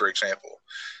O2, for example.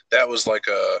 That was like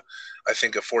I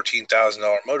think a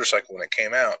 $14,000 motorcycle when it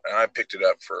came out, and I picked it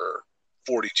up for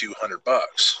 $4,200.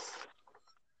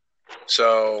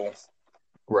 So,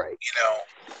 Right.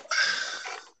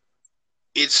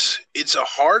 It's a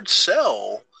hard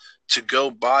sell to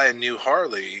go buy a new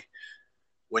Harley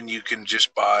when you can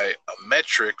just buy a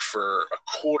metric for a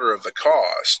quarter of the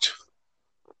cost.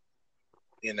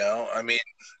 I mean,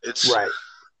 it's Right.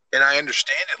 and I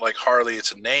understand it. Like Harley,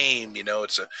 it's a name.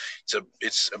 It's a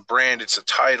brand. It's a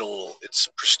title. It's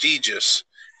prestigious.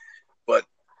 But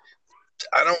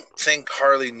I don't think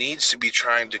Harley needs to be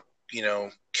trying to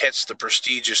catch the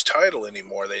prestigious title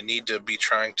anymore. They need to be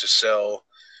trying to sell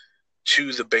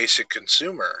to the basic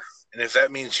consumer. And if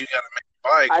that means you got to make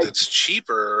a bike that's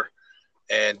cheaper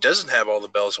and doesn't have all the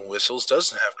bells and whistles,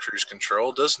 doesn't have cruise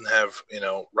control, doesn't have,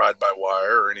 ride by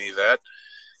wire or any of that,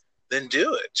 then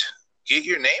do it. Get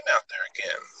your name out there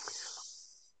again.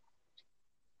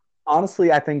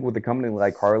 Honestly, I think with a company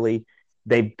like Harley,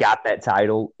 they've got that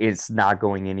title. It's not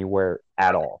going anywhere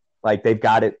at all. Like they've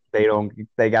got it.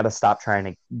 They got to stop trying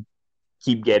to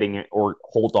keep getting it or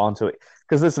hold on to it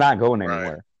because it's not going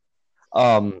anywhere.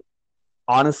 Right.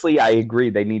 Honestly, I agree.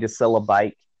 They need to sell a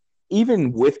bike,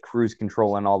 even with cruise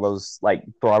control and all those like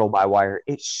throttle by wire.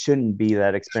 It shouldn't be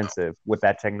that expensive with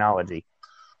that technology.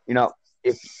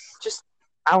 If just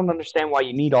I don't understand why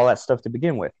you need all that stuff to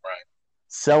begin with. Right.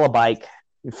 Sell a bike,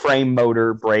 frame,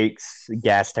 motor, brakes,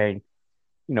 gas tank.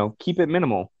 Keep it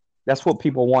minimal. That's what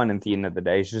people want at the end of the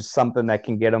day. It's just something that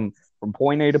can get them from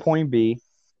point A to point B,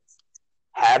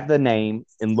 have the name,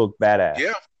 and look badass.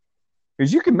 Yeah.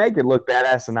 Because you can make it look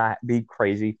badass and not be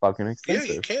crazy fucking expensive.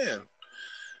 Yeah, you can.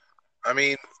 I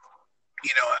mean,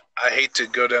 I hate to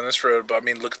go down this road, but I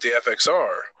mean, look at the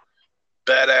FXR.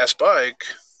 Badass bike,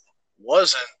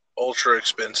 wasn't ultra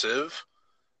expensive,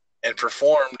 and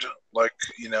performed like,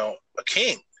 a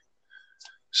king.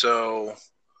 So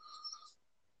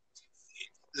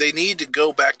they need to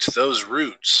go back to those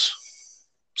roots.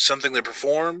 Something that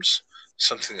performs,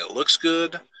 something that looks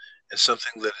good, and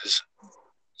something that is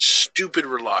stupid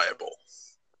reliable.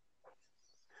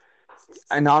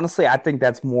 And honestly, I think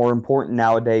that's more important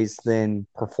nowadays than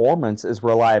performance is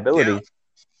reliability. Yeah.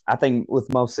 I think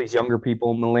with most of these younger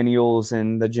people, millennials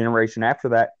and the generation after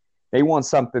that, they want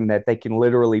something that they can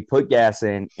literally put gas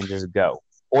in and just go.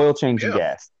 Oil change and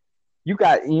gas. You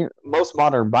got most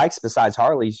modern bikes besides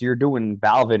Harleys, you're doing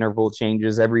valve interval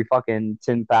changes every fucking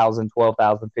 10,000,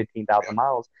 12,000, 15,000 Yeah.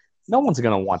 miles. No one's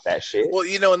going to want that shit. Well,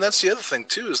 and that's the other thing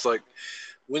too is like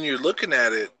when you're looking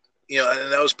at it,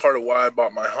 and that was part of why I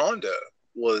bought my Honda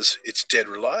was it's dead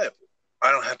reliable.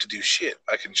 I don't have to do shit.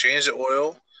 I can change the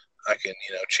oil. I can,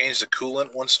 change the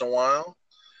coolant once in a while.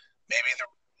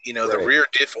 Maybe the Right. rear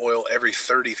diff oil every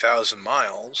 30,000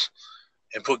 miles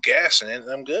and put gas in it and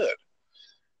I'm good.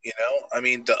 I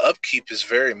mean, the upkeep is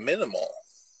very minimal.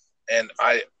 And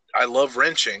I love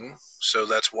wrenching, so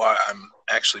that's why I'm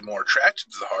actually more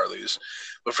attracted to the Harleys.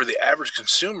 But for the average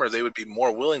consumer, they would be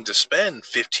more willing to spend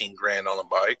 15 grand on a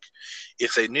bike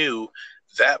if they knew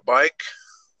that bike,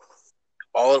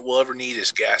 all it will ever need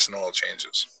is gas and oil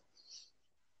changes.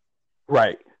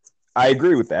 Right. I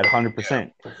agree with that Yeah.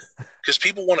 100%. Because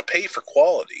people want to pay for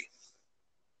quality.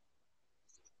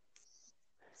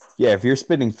 Yeah, if you're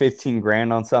spending 15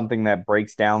 grand on something that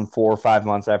breaks down 4 or 5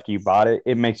 months after you bought it,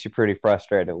 it makes you pretty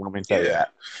frustrated. Let me tell you Yeah.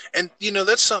 that. And,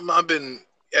 that's something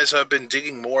as I've been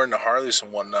digging more into Harleys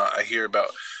and whatnot, I hear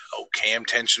about, cam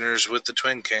tensioners with the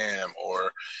twin cam,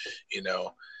 or, you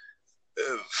know,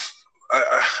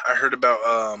 I heard about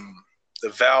the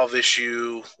valve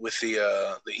issue with the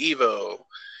Evo,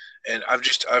 and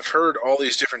I've heard all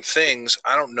these different things.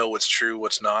 I don't know what's true,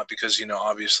 what's not, because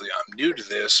obviously I'm new to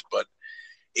this, but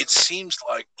it seems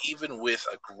like even with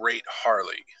a great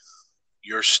Harley,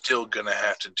 you're still gonna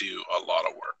have to do a lot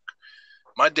of work.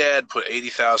 My dad put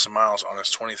 80,000 miles on his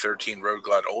 2013 Road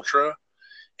Glide Ultra,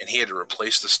 and he had to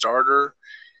replace the starter.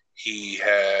 He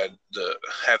had the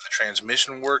have the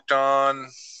transmission worked on.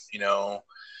 You know,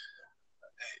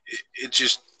 it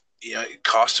just it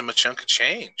cost him a chunk of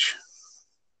change.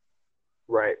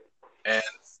 Right. And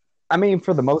I mean,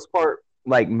 for the most part,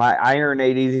 like my Iron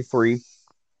 883,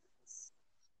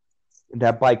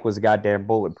 that bike was goddamn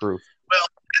bulletproof. well,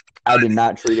 I did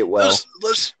not treat it well.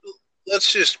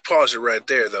 let's just pause it right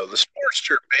there, though. The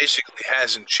Sportster basically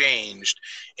hasn't changed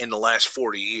in the last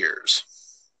 40 years.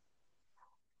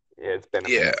 Yeah, it's been a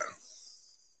Yeah, minute.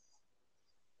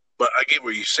 but I get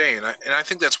what you're saying, and I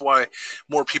think that's why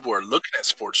more people are looking at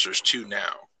Sportsters too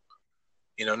now.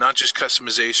 Not just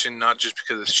customization, not just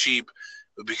because it's cheap,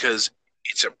 but because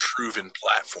it's a proven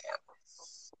platform.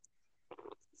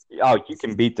 Oh, you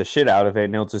can beat the shit out of it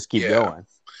and it'll just keep Yeah. going.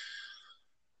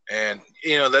 And,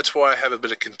 that's why I have a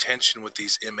bit of contention with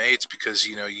these M8s because,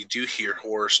 you do hear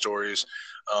horror stories.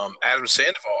 Adam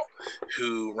Sandoval,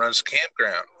 who runs the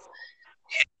campground,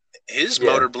 his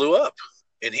Yeah. motor blew up.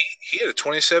 And he had a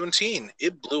 2017.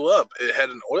 It blew up. It had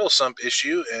an oil sump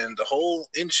issue, and the whole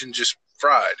engine just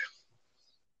fried.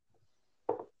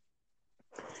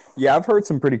 Yeah, I've heard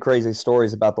some pretty crazy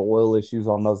stories about the oil issues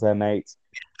on those M8s.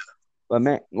 But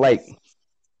man, like,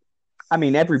 I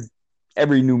mean,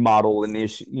 every new model and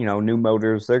issue, new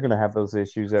motors, they're gonna have those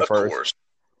issues at Of first. course.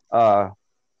 Uh,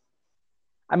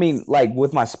 I mean, like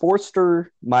with my Sportster,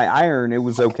 my Iron, it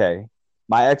was okay.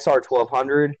 My XR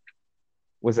 1200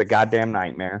 was a goddamn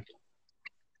nightmare.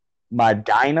 My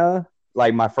Dyna,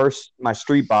 like my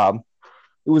Street Bob,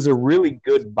 it was a really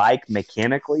good bike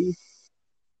mechanically,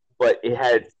 but it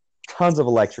had tons of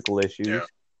electrical Yeah. issues.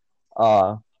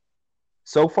 Uh,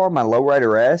 so far, my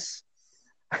Lowrider S,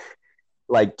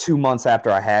 like 2 months after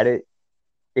I had it,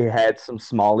 it had some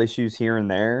small issues here and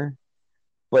there,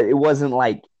 but it wasn't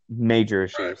like major Right.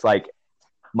 issues. Like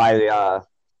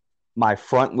my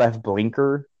front left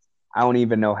blinker, I don't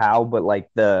even know how, but like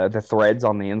the threads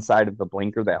on the inside of the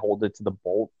blinker that hold it to the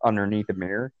bolt underneath the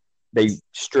mirror, they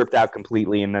stripped out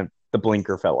completely and the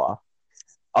blinker fell off.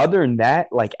 Other than that,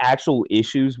 like actual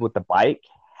issues with the bike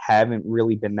haven't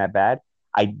really been that bad.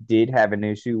 I did have an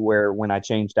issue where when I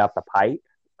changed out the pipe,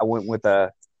 I went with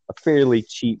a fairly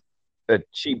cheap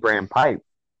brand pipe,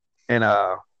 and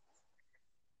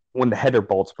when the header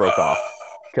bolts broke off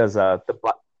because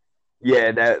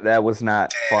yeah, that was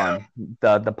not Damn.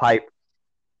 fun. The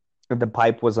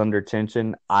pipe was under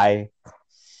tension. I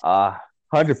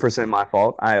 100% my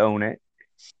fault. I own it,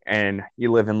 and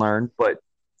you live and learn. But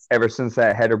ever since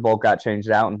that header bolt got changed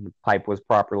out and the pipe was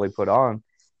properly put on,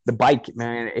 the bike,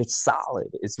 man, it's solid.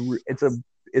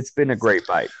 It's been a great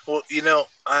bike. Well,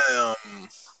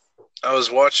 I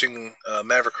was watching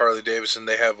Maverick Harley Davidson.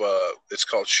 They have it's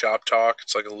called Shop Talk.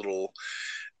 It's like a little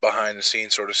behind the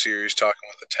scenes sort of series talking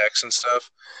with the techs and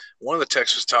stuff. One of the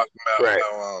techs was talking about Right.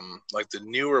 how like the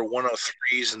newer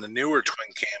 103s and the newer twin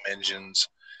cam engines,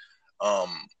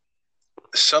 um,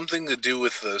 something to do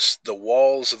with the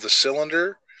walls of the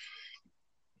cylinder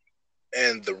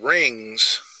and the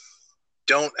rings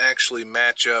don't actually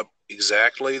match up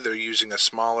exactly. They're using a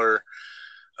smaller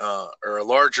or a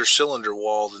larger cylinder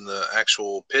wall than the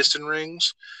actual piston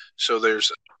rings. So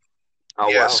there's Oh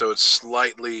yeah, wow. so it's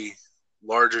slightly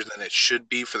larger than it should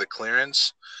be for the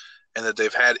clearance, and that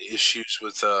they've had issues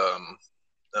with uh,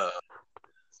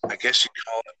 I guess you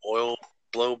call it oil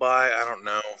blow by. I don't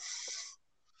know,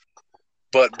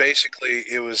 but basically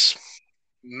it was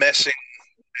messing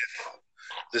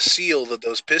the seal that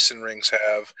those piston rings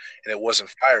have, and it wasn't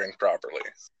firing properly.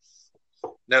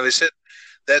 Now they said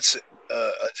that's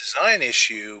a design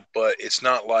issue, but it's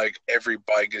not like every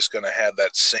bike is going to have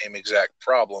that same exact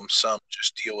problem. Some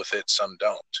just deal with it, some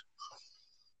don't.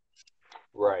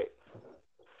 Right.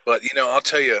 But I'll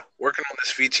tell you, working on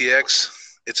this VTX,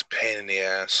 it's a pain in the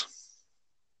ass.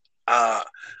 Uh,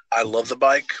 I love the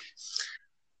bike.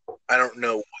 I don't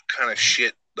know what kind of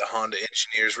shit the Honda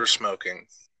engineers were smoking.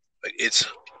 Like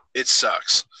it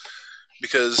sucks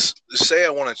because say I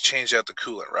want to change out the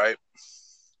coolant, right?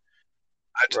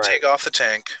 I have to Right. take off the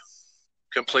tank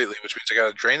completely, which means I got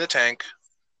to drain the tank,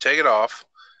 take it off,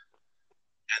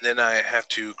 and then I have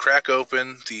to crack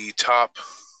open the top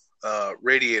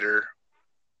radiator,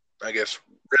 I guess,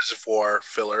 reservoir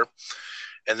filler,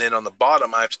 and then on the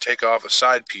bottom I have to take off a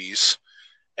side piece,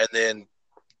 and then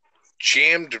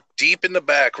jammed deep in the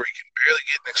back where you can barely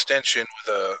get an extension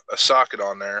with a socket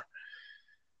on there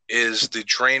is the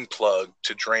drain plug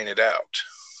to drain it out.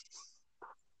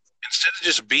 Instead of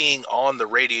just being on the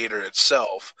radiator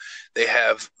itself, they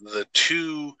have the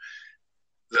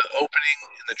opening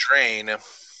in the drain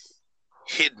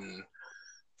hidden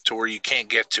to where you can't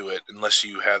get to it unless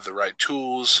you have the right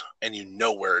tools and you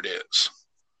know where it is.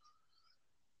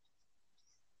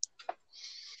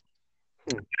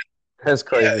 That's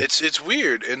Yeah, crazy. it's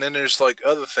weird. And then there's like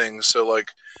other things. So like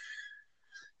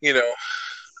you know,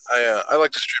 I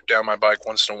like to strip down my bike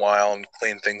once in a while and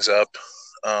clean things up.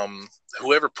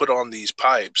 Whoever put on these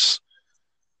pipes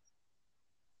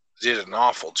did an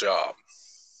awful job.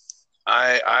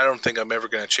 I don't think I'm ever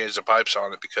going to change the pipes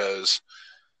on it because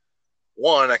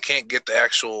one, I can't get the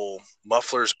actual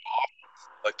mufflers off,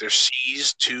 like they're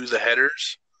seized to the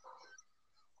headers,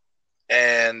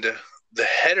 and the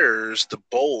headers, the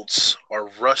bolts are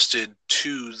rusted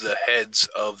to the heads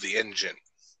of the engine.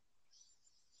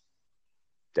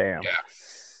 Damn. Yeah.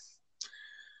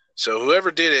 So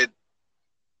whoever did it,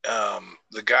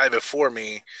 the guy before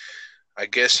me, I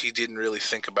guess he didn't really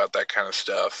think about that kind of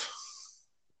stuff.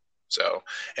 So,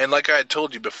 and like I had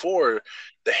told you before,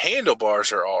 the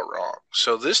handlebars are all wrong.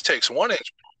 So this takes 1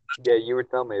 inch, Yeah, you were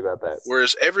telling me about that.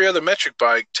 whereas every other metric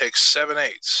bike takes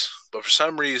 7/8. But for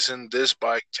some reason, this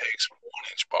bike takes 1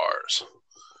 inch bars.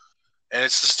 And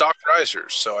it's the stock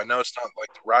risers, so I know it's not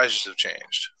like the risers have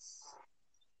changed.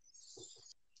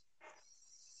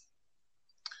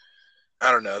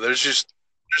 I don't know. There's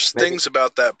Maybe. things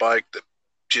about that bike that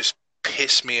just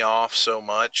piss me off so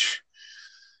much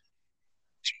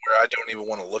to where I don't even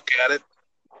want to look at it.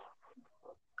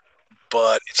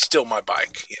 But it's still my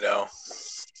bike. Yeah.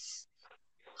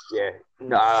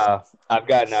 I've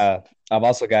gotten I've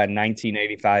also got a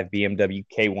 1985 BMW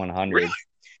Really? K100,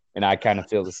 and I kind of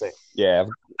feel the same. Yeah,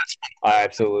 I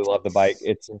absolutely love the bike.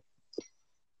 It's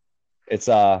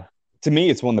to me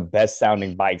it's one of the best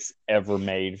sounding bikes ever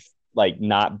made. Like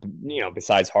not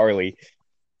besides Harley.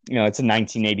 It's a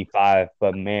 1985,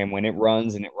 but man, when it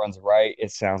runs and it runs right,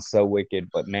 it sounds so wicked.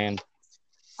 But man,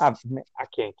 I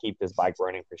can't keep this bike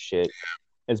running for shit.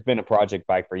 It's been a project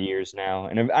bike for years now,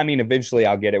 and I mean, eventually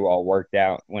I'll get it all worked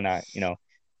out when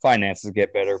finances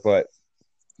get better. But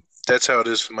That's how it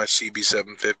is with my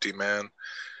CB750, man.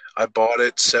 I bought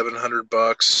it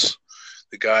 $700.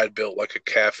 The guy had built like a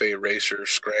cafe racer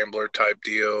scrambler type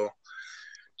deal.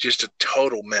 Just a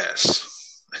total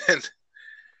mess. And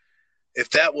if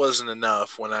that wasn't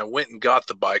enough, when I went and got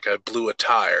the bike, I blew a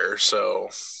tire. So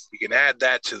you can add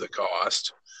that to the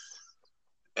cost.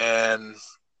 And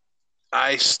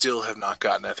I still have not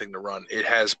gotten that thing to run. It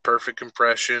has perfect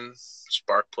compression.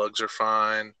 Spark plugs are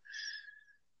fine.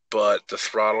 But the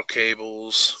throttle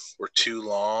cables were too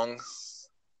long.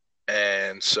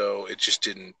 And so it just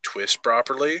didn't twist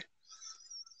properly. And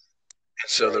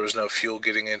so there right. was no fuel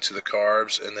getting into the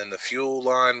carbs. And then the fuel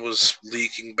line was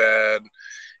leaking bad.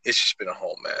 It's just been a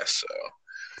whole mess. So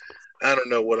I don't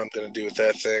know what I'm going to do with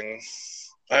that thing.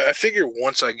 I figure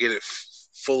once I get it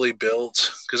fully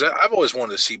built, because I've always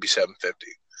wanted a CB750.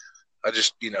 I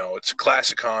just, it's a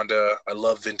classic Honda. I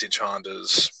love vintage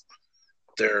Hondas.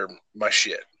 They're my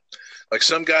shit. Like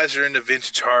some guys are into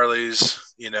vintage Harleys.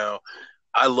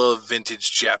 I love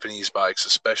vintage Japanese bikes,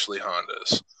 especially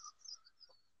Hondas.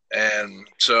 And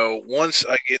so once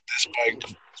I get this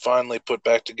bike finally put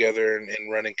back together and in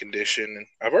running condition,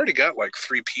 I've already got like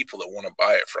 3 people that want to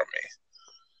buy it from me.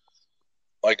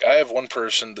 Like, I have one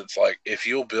person that's like, if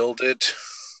you'll build it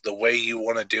the way you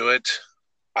want to do it,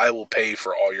 I will pay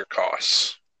for all your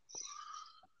costs.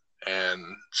 And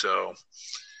so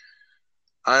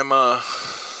I'm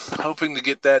hoping to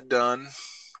get that done.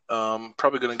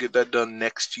 Probably going to get that done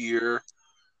next year.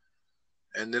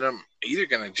 And then I'm either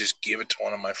going to just give it to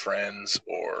one of my friends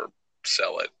or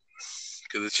sell it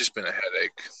because it's just been a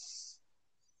headache.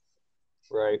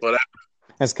 Right. But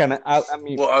That's kind of, I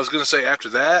mean, well, I was going to say after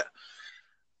that,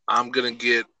 I'm going to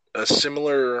get a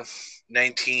similar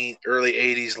early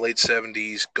 80s, late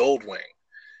 70s Goldwing.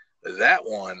 That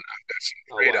one I've got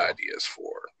some great ideas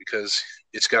for because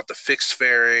it's got the fixed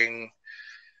fairing,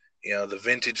 the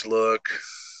vintage look.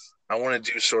 I want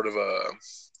to do sort of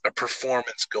a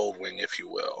performance Goldwing, if you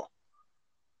will.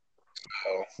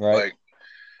 So, right. like,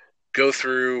 go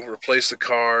through, replace the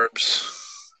carbs.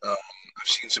 I've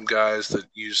seen some guys that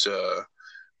use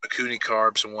Mikuni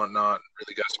carbs and whatnot,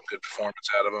 really got some good performance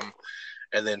out of them,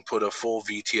 and then put a full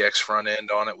VTX front end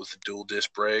on it with the dual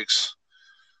disc brakes.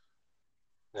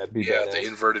 That'd be badass. The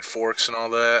inverted forks and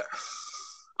all that.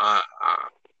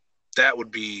 That would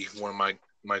be one of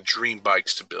my dream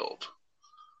bikes to build.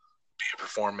 Be a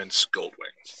performance Goldwing.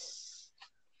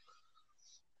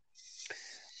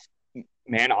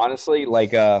 Man, honestly,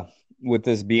 like with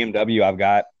this BMW I've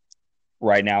got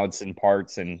right now, it's in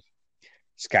parts and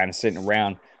it's kind of sitting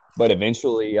around. But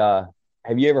eventually, have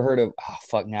you ever heard of? Oh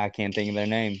fuck! Now I can't think of their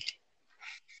name.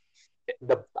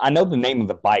 I know the name of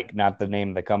the bike, not the name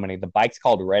of the company. The bike's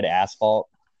called Red Asphalt.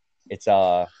 It's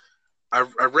I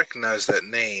recognize that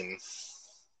name.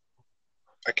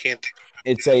 I can't.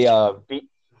 It's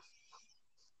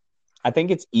I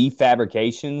think it's E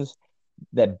Fabrications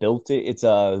that built it. It's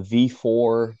a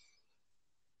V4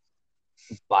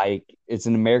 bike. It's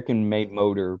an American made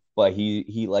motor, but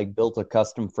he like built a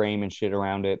custom frame and shit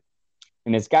around it,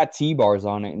 and it's got T bars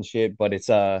on it and shit. But it's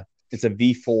a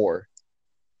V4,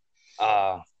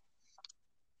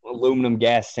 aluminum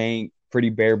gas tank, pretty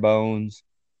bare bones.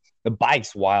 The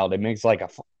bike's wild. It makes like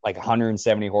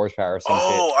 170 horsepower or some shit.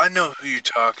 Oh, I know who you're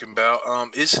talking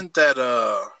about. Isn't that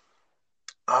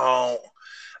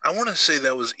I want to say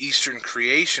that was Eastern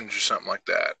Creations or something like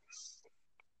that.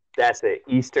 That's it,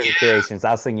 Eastern Creations.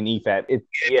 I was thinking EFAB.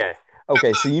 Yeah.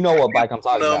 Okay, so you know what bike I'm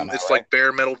talking about now, it's right? like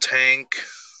bare metal tank.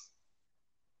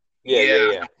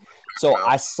 Yeah. So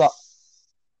I saw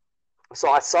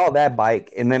that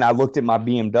bike, and then I looked at my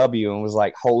BMW and was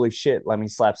like, "Holy shit! Let me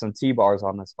slap some T-bars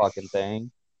on this fucking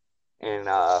thing." And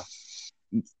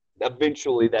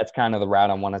eventually, that's kind of the route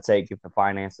I want to take if the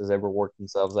finances ever work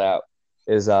themselves out.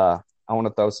 Is I want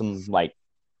to throw some like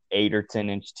 8 or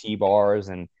 10-inch T-bars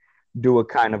and do a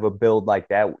kind of a build like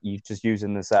that. You just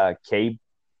using this K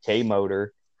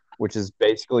motor, which is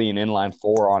basically an inline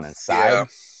 4 on its side. Yeah.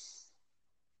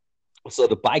 So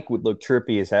the bike would look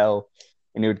trippy as hell,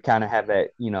 and it would kind of have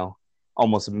that,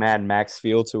 almost Mad Max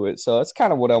feel to it. So that's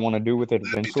kind of what I want to do with it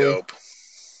eventually. That'd be dope.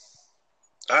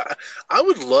 I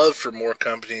would love for more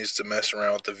companies to mess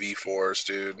around with the V4s,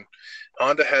 dude.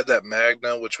 Honda had that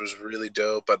Magna, which was really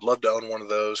dope. I'd love to own one of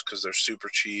those because they're super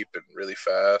cheap and really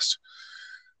fast.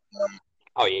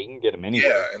 Oh yeah, you can get them anywhere.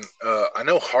 Yeah, and I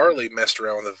know Harley messed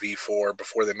around with the V4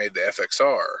 before they made the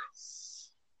FXR.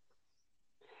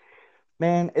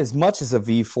 Man, as much as a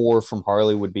V4 from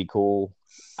Harley would be cool,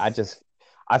 I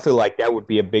feel like that would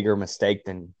be a bigger mistake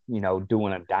than,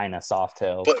 doing a Dyna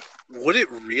Softail. But would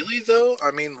it really, though?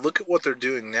 I mean, look at what they're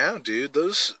doing now, dude.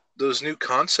 Those new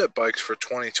concept bikes for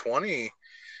 2020,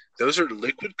 those are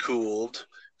liquid cooled,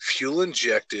 fuel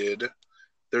injected.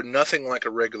 They're nothing like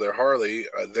a regular Harley.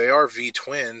 They are V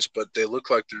twins, but they look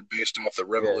like they're based off the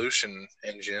Revolution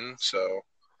engine. So,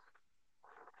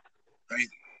 I mean,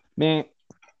 man,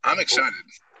 I'm excited.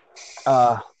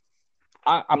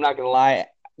 I'm not gonna lie.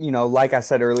 Like I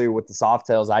said earlier with the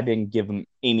Softails, I didn't give them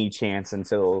any chance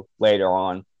until later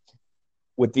on.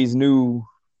 With this new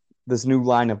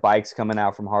line of bikes coming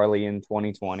out from Harley in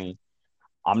 2020,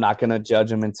 I'm not gonna judge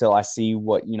them until I see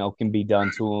what can be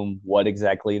done to them, what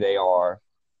exactly they are.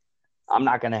 I'm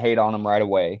not gonna hate on them right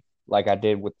away like I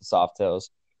did with the Softails.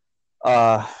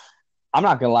 I'm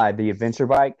not gonna lie, the adventure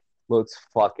bike looks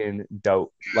fucking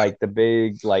dope. Like the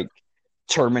big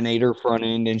Terminator front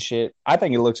end and shit. I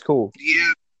think it looks cool.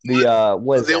 Yeah. The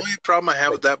only problem I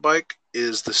have with that bike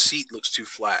is the seat looks too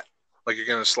flat. Like you're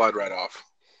gonna slide right off.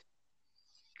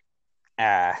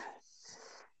 I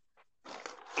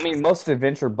mean, most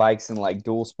adventure bikes and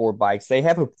dual sport bikes, they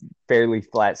have a fairly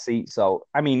flat seat. So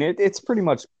I mean, it's pretty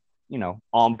much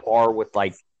on par with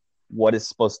what it's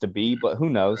supposed to be. But who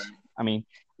knows? Right. I mean,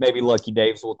 maybe Lucky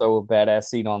Dave's will throw a badass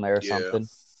seat on there or something.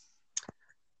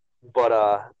 But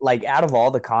out of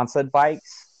all the concept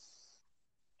bikes,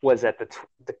 was that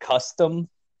the custom,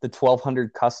 the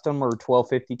 1200 custom or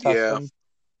 1250 Yeah, custom,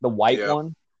 the white yeah,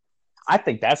 one. I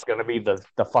think that's gonna be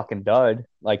the fucking dud,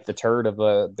 like the turd of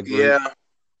the group.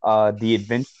 yeah. The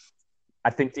adventure. I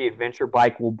think the adventure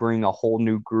bike will bring a whole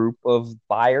new group of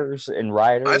buyers and I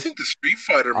riders. think the Street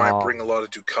Fighter might bring a Um, lot of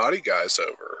Ducati guys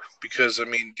over because I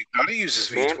mean Ducati uses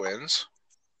V man, twins.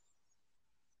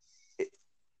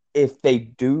 if they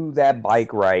do that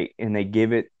bike right and they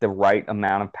give it the right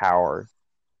amount of power,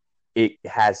 it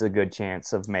has a good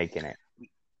chance of making it.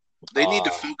 They need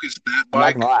to Uh, focus that I'm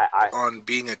not gonna bike lie, on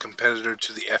being a competitor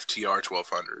to the FTR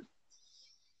 1200.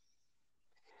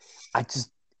 I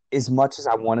just as much as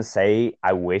I want to say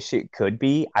I wish it could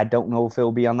be, I don't know if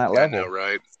it'll be on that Yeah, I know, level.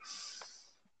 right?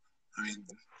 I mean,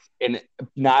 And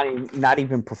not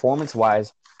even performance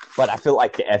wise, but I feel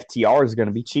like the FTR is going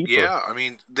to be cheaper. yeah, I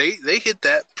mean they hit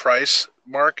that price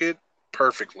market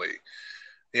perfectly.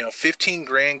 15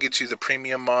 grand gets you the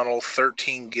premium model,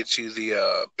 13 gets you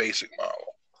the basic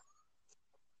model.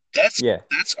 That's Yeah,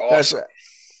 that's that's awesome.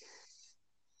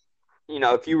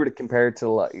 if you were to compare it to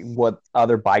like, what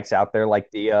other bikes out there, like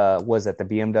the was it the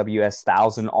BMW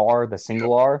S1000R, the Yep,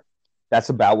 single R, that's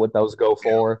about what those go yeah.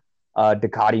 for.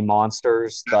 Ducati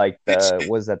Monsters, like It's the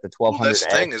was that the Well, that's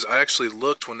the thing 1200X. is I actually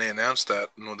looked when they announced that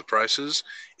the prices.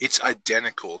 It's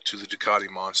identical to the Ducati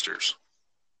Monsters.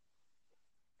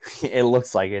 It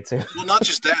looks like it too. Well, not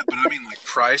just that, but I mean like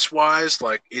price wise,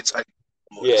 like it's identical.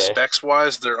 And Yeah, specs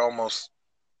wise, they're almost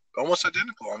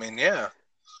identical. I mean, yeah.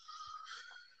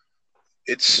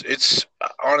 It's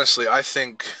honestly, I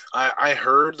think I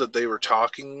heard that they were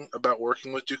talking about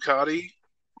working with Ducati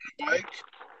bike.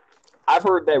 I've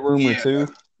heard that rumor Yeah, too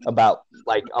about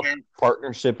like a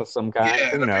partnership of some kind. yeah,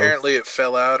 and Who knows? apparently it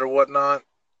fell out or whatnot.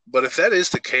 But if that is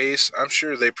the case, I'm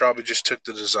sure they probably just took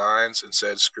the designs and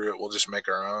said, "Screw it, we'll just make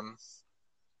our own."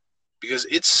 Because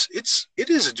it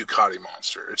is a Ducati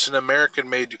monster. It's an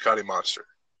American-made Ducati monster.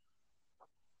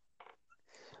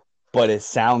 But it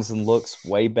sounds and looks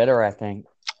way better, I think.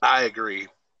 I agree.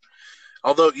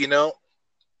 Although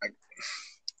I,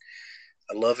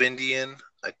 I love Indian.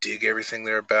 I dig everything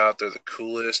they're about. They're the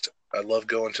coolest. I love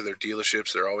going to their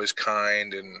dealerships. They're always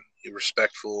kind and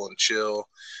respectful and chill.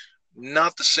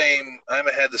 Not the same. I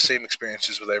haven't had the same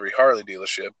experiences with every Harley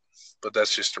dealership, but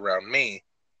that's just around me.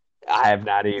 I have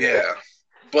not either. Yeah.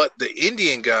 But the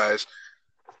Indian guys,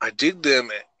 I dig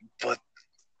them, but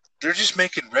they're just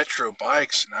making retro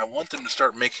bikes, and I want them to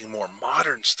start making more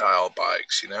modern style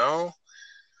bikes.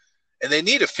 And they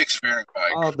need a fixed fairing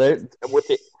bike. Oh, they with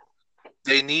it.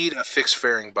 They need a fixed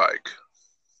fairing bike.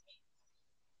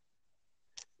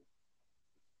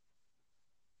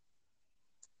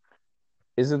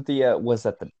 Isn't the was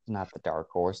that the not the Dark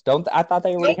Horse? Don't I thought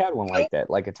they already Nope, had one nope. like that,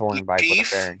 like a The touring bike with a Chief,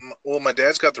 fairing. well, my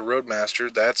dad's got the Roadmaster.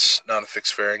 That's not a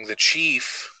fixed fairing. The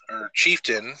Chief, or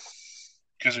Chieftain,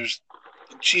 because there's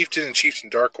Chieftain and Chieftain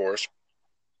Dark Horse,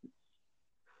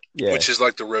 Yeah, which is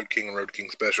like the Road King and Road King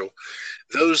Special.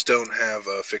 Those don't have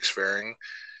a fixed fairing.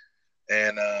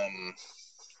 And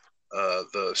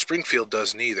the Springfield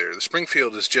doesn't either. The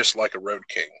Springfield is just like a Road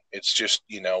King. It's just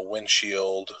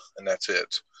windshield, and that's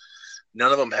it.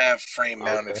 None of them have frame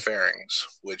mounted okay, fairings,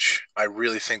 which I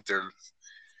really think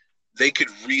they could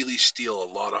really steal a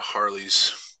lot of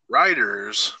Harley's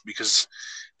riders because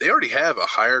they already have a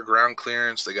higher ground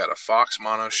clearance. They got a Fox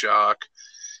monoshock.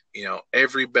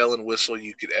 Every bell and whistle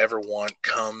you could ever want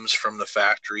comes from the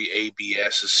factory.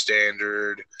 ABS is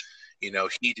standard.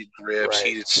 Heated grips, right.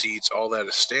 heated seats, all that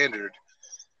is standard.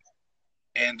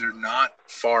 And they're not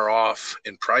far off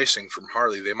in pricing from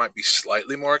Harley. They might be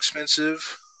slightly more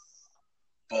expensive,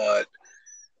 but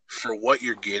for what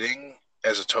you're getting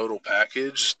as a total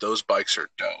package, those bikes are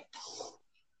dope.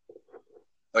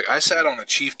 Like I sat on a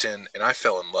Chieftain and I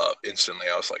fell in love instantly.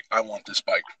 I was like, I want this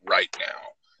bike right now.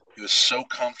 It was so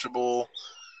comfortable.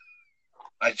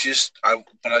 But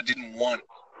I didn't want,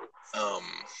 um,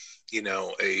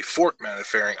 a fork mounted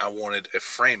fairing. I wanted a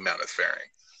frame mounted fairing.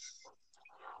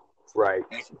 Right.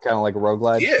 Kind of like a Road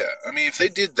Glide. Yeah, I mean, if they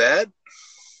did that,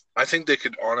 I think they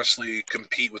could honestly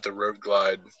compete with the Road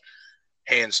Glide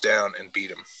hands down and beat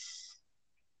them.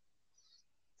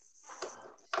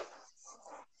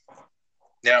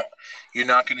 Now, you're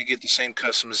not going to get the same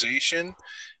customization,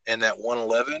 and that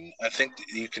 111, I think that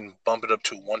you can bump it up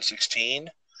to 116.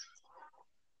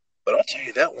 But I'll tell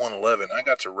you, that 111, I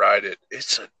got to ride it.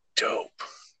 It's a dope,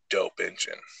 dope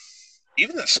engine.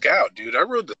 Even the Scout, dude. I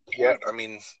rode the Yeah. Scout. I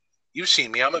mean, you've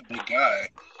seen me. I'm a big guy,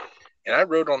 and I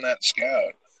rode on that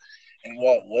Scout. And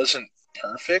while it wasn't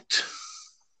perfect,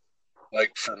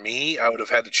 Like for me, I would have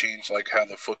had to change like how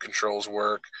the foot controls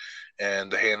work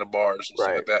and the handlebars and stuff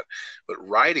Right. like that. But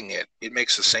riding it, it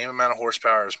makes the same amount of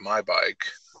horsepower as my bike,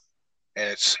 and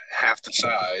it's half the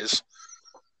size,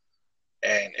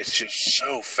 and it's just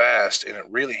so fast, and it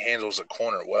really handles the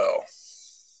corner well.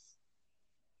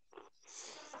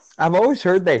 I've always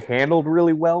heard they handled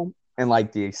really well and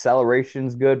like the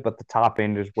acceleration's good, but the top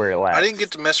end is where it I didn't get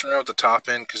lacks. to mess around with the top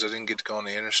end because I didn't get to go on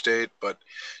the interstate, but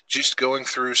just going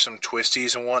through some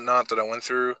twisties and whatnot that I went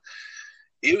through,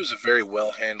 it was a very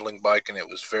well handling bike and it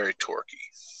was very torquey.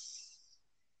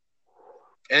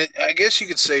 And I guess you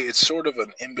could say it's sort of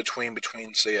an in between,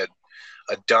 say, a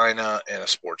Dyna and a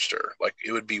Sportster. Like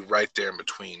it would be right there in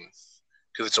between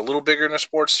because it's a little bigger than a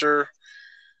Sportster,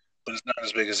 but it's not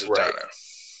as big as a Right. Dyna.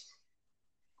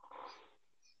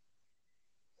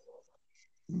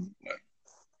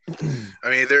 I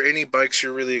mean, are there any bikes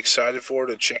you're really excited for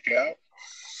to check out?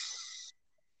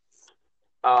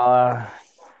 uh,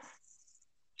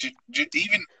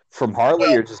 Even, from Harley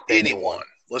well, or just anyone? anyone.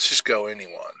 Let's just go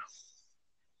anyone.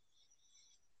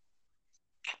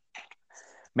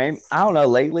 Maybe I don't know.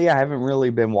 Lately, I haven't really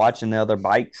been watching the other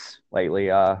bikes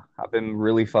lately. I've been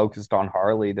really focused on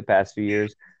Harley the past few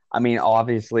years. I mean,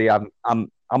 obviously, I'm a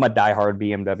diehard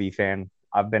BMW fan.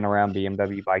 I've been around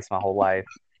BMW bikes my whole life.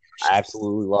 I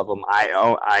absolutely love them.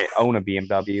 I own a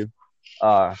BMW.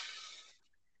 Uh,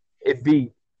 it'd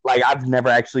be like I've never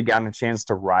actually gotten a chance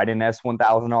to ride an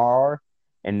S1000RR,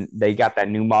 and they got that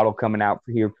new model coming out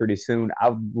here pretty soon.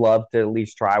 I'd love to at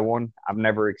least try one. I've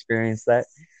never experienced that.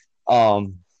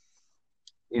 Um,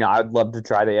 I'd love to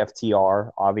try the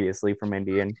FTR, obviously from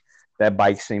Indian. That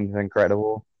bike seems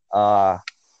incredible. I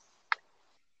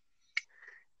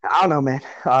don't know, man.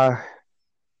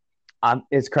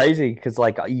 It's crazy because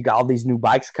like you got all these new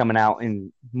bikes coming out,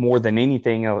 and more than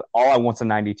anything, all I want's a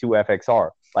 '92 FXR.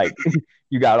 Like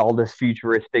you got all this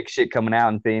futuristic shit coming out,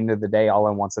 and at the end of the day, all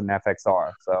I want's an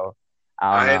FXR. So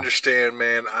I don't I know. understand,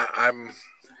 man.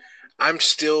 I'm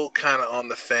still kind of on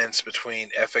the fence between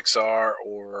FXR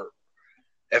or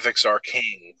FXR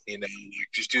King. You know,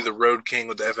 like just do the Road King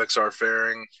with the FXR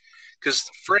fairing because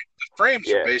the frames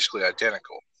are Yeah, basically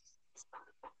identical.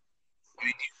 I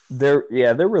mean, they're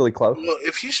really close. well,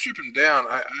 if you strip them down,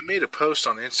 I made a post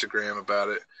on Instagram about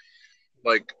it.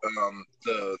 Like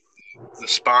the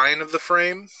spine of the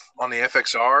frame on the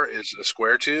FXR is a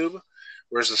square tube,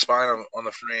 whereas the spine on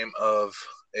the frame of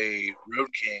a Road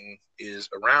King is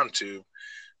a round tube.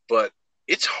 But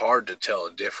it's hard to tell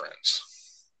a difference.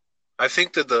 I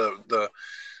think that the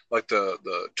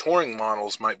touring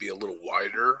models might be a little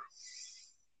wider,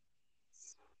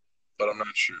 but I'm not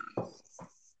sure.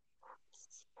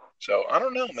 So I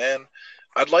don't know, man.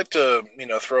 I'd like to,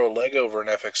 throw a leg over an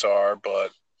FXR,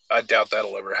 but I doubt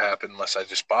that'll ever happen unless I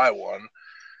just buy one.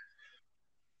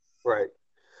 Right.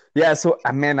 Yeah. So,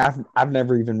 man, I've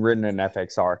never even ridden an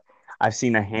FXR. I've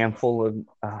seen a handful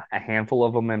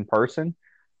of them in person,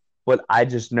 but I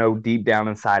just know deep down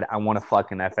inside I want to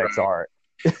fucking Right. FXR.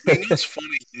 Well, what's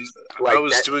funny is I Like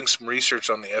was that. doing some research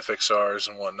on the FXRs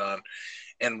and whatnot,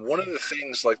 and one of the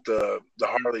things like the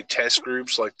Harley test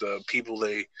groups, like the people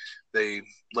they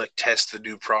let test the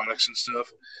new products and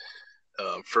stuff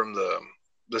from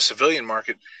the civilian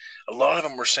market, a lot of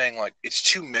them were saying like it's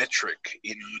too metric,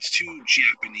 it's too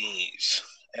Japanese,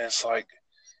 and it's like,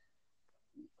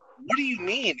 what do you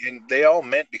mean? And they all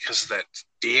meant because of that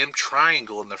damn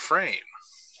triangle in the frame.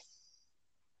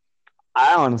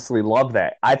 I honestly love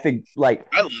that. I think like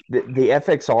I love the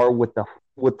FXR with the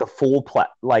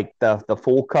like the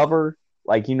full cover,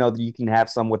 like you can have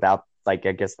some without like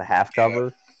I guess the half yeah,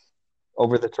 cover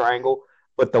over the triangle,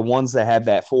 but the ones that have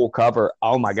that full cover,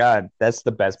 oh my god, that's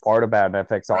the best part about an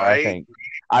FXR. I right. think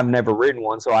I've never ridden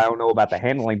one, so I don't know about the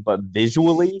handling, but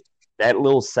visually, that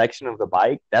little section of the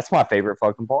bike, that's my favorite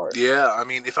fucking part. Yeah, I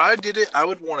mean, if I did it, I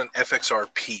would want an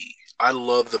FXRP. I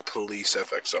love the police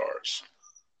FXRs.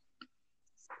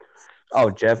 Oh,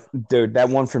 Jeff, dude, that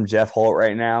one from Jeff Holt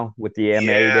right now with the M8 in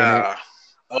it, Yeah.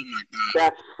 Oh my god,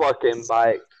 that fucking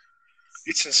bike.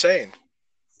 it's insane.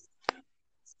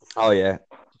 Oh yeah.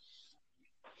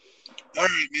 All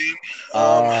right, man.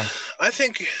 Uh, I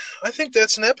think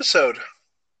that's an episode.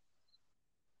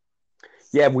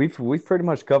 yeah, we've pretty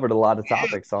much covered a lot of Yeah,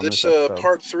 topics on this this episode.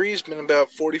 part three has been about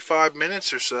 45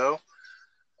 minutes or so.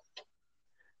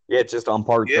 Yeah, just on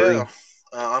part Yeah, 3.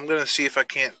 I'm gonna see if I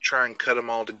can't try and cut them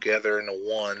all together into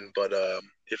one, but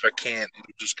if I can't,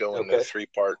 it'll just go into Okay. 3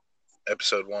 part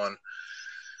episode one.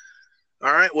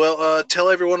 All right. Well, tell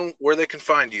everyone where they can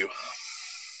find you.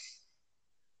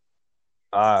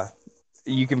 Uh,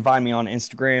 you can find me on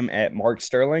Instagram at Mark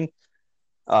Sterling.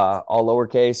 All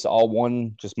lowercase, all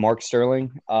one, just Mark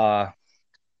Sterling.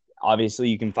 Obviously,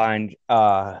 you can find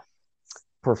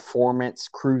Performance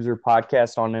Cruiser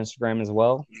Podcast on Instagram as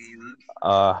well.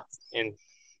 And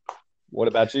what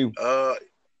about you?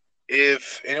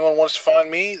 If anyone wants to find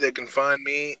me, they can find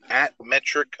me at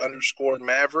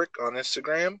metric_maverick on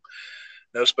Instagram.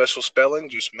 No special spelling,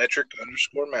 just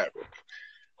metric_maverick.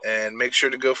 And make sure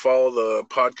to go follow the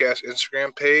podcast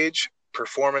Instagram page,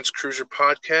 Performance Cruiser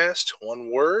Podcast, one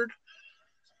word.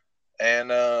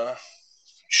 And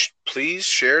please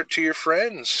share it to your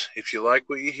friends. If you like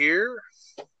what you hear,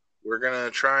 we're going to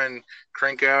try and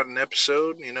crank out an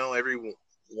episode, every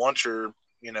once or,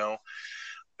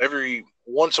 every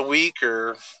once a week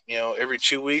or, every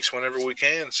 2 weeks, whenever we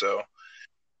can. So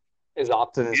as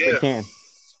often as we can.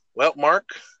 Well, Mark,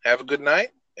 have a good night,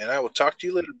 and I will talk to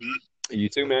you later, bud. You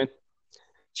too, man.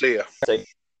 See ya. Take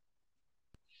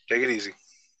it easy.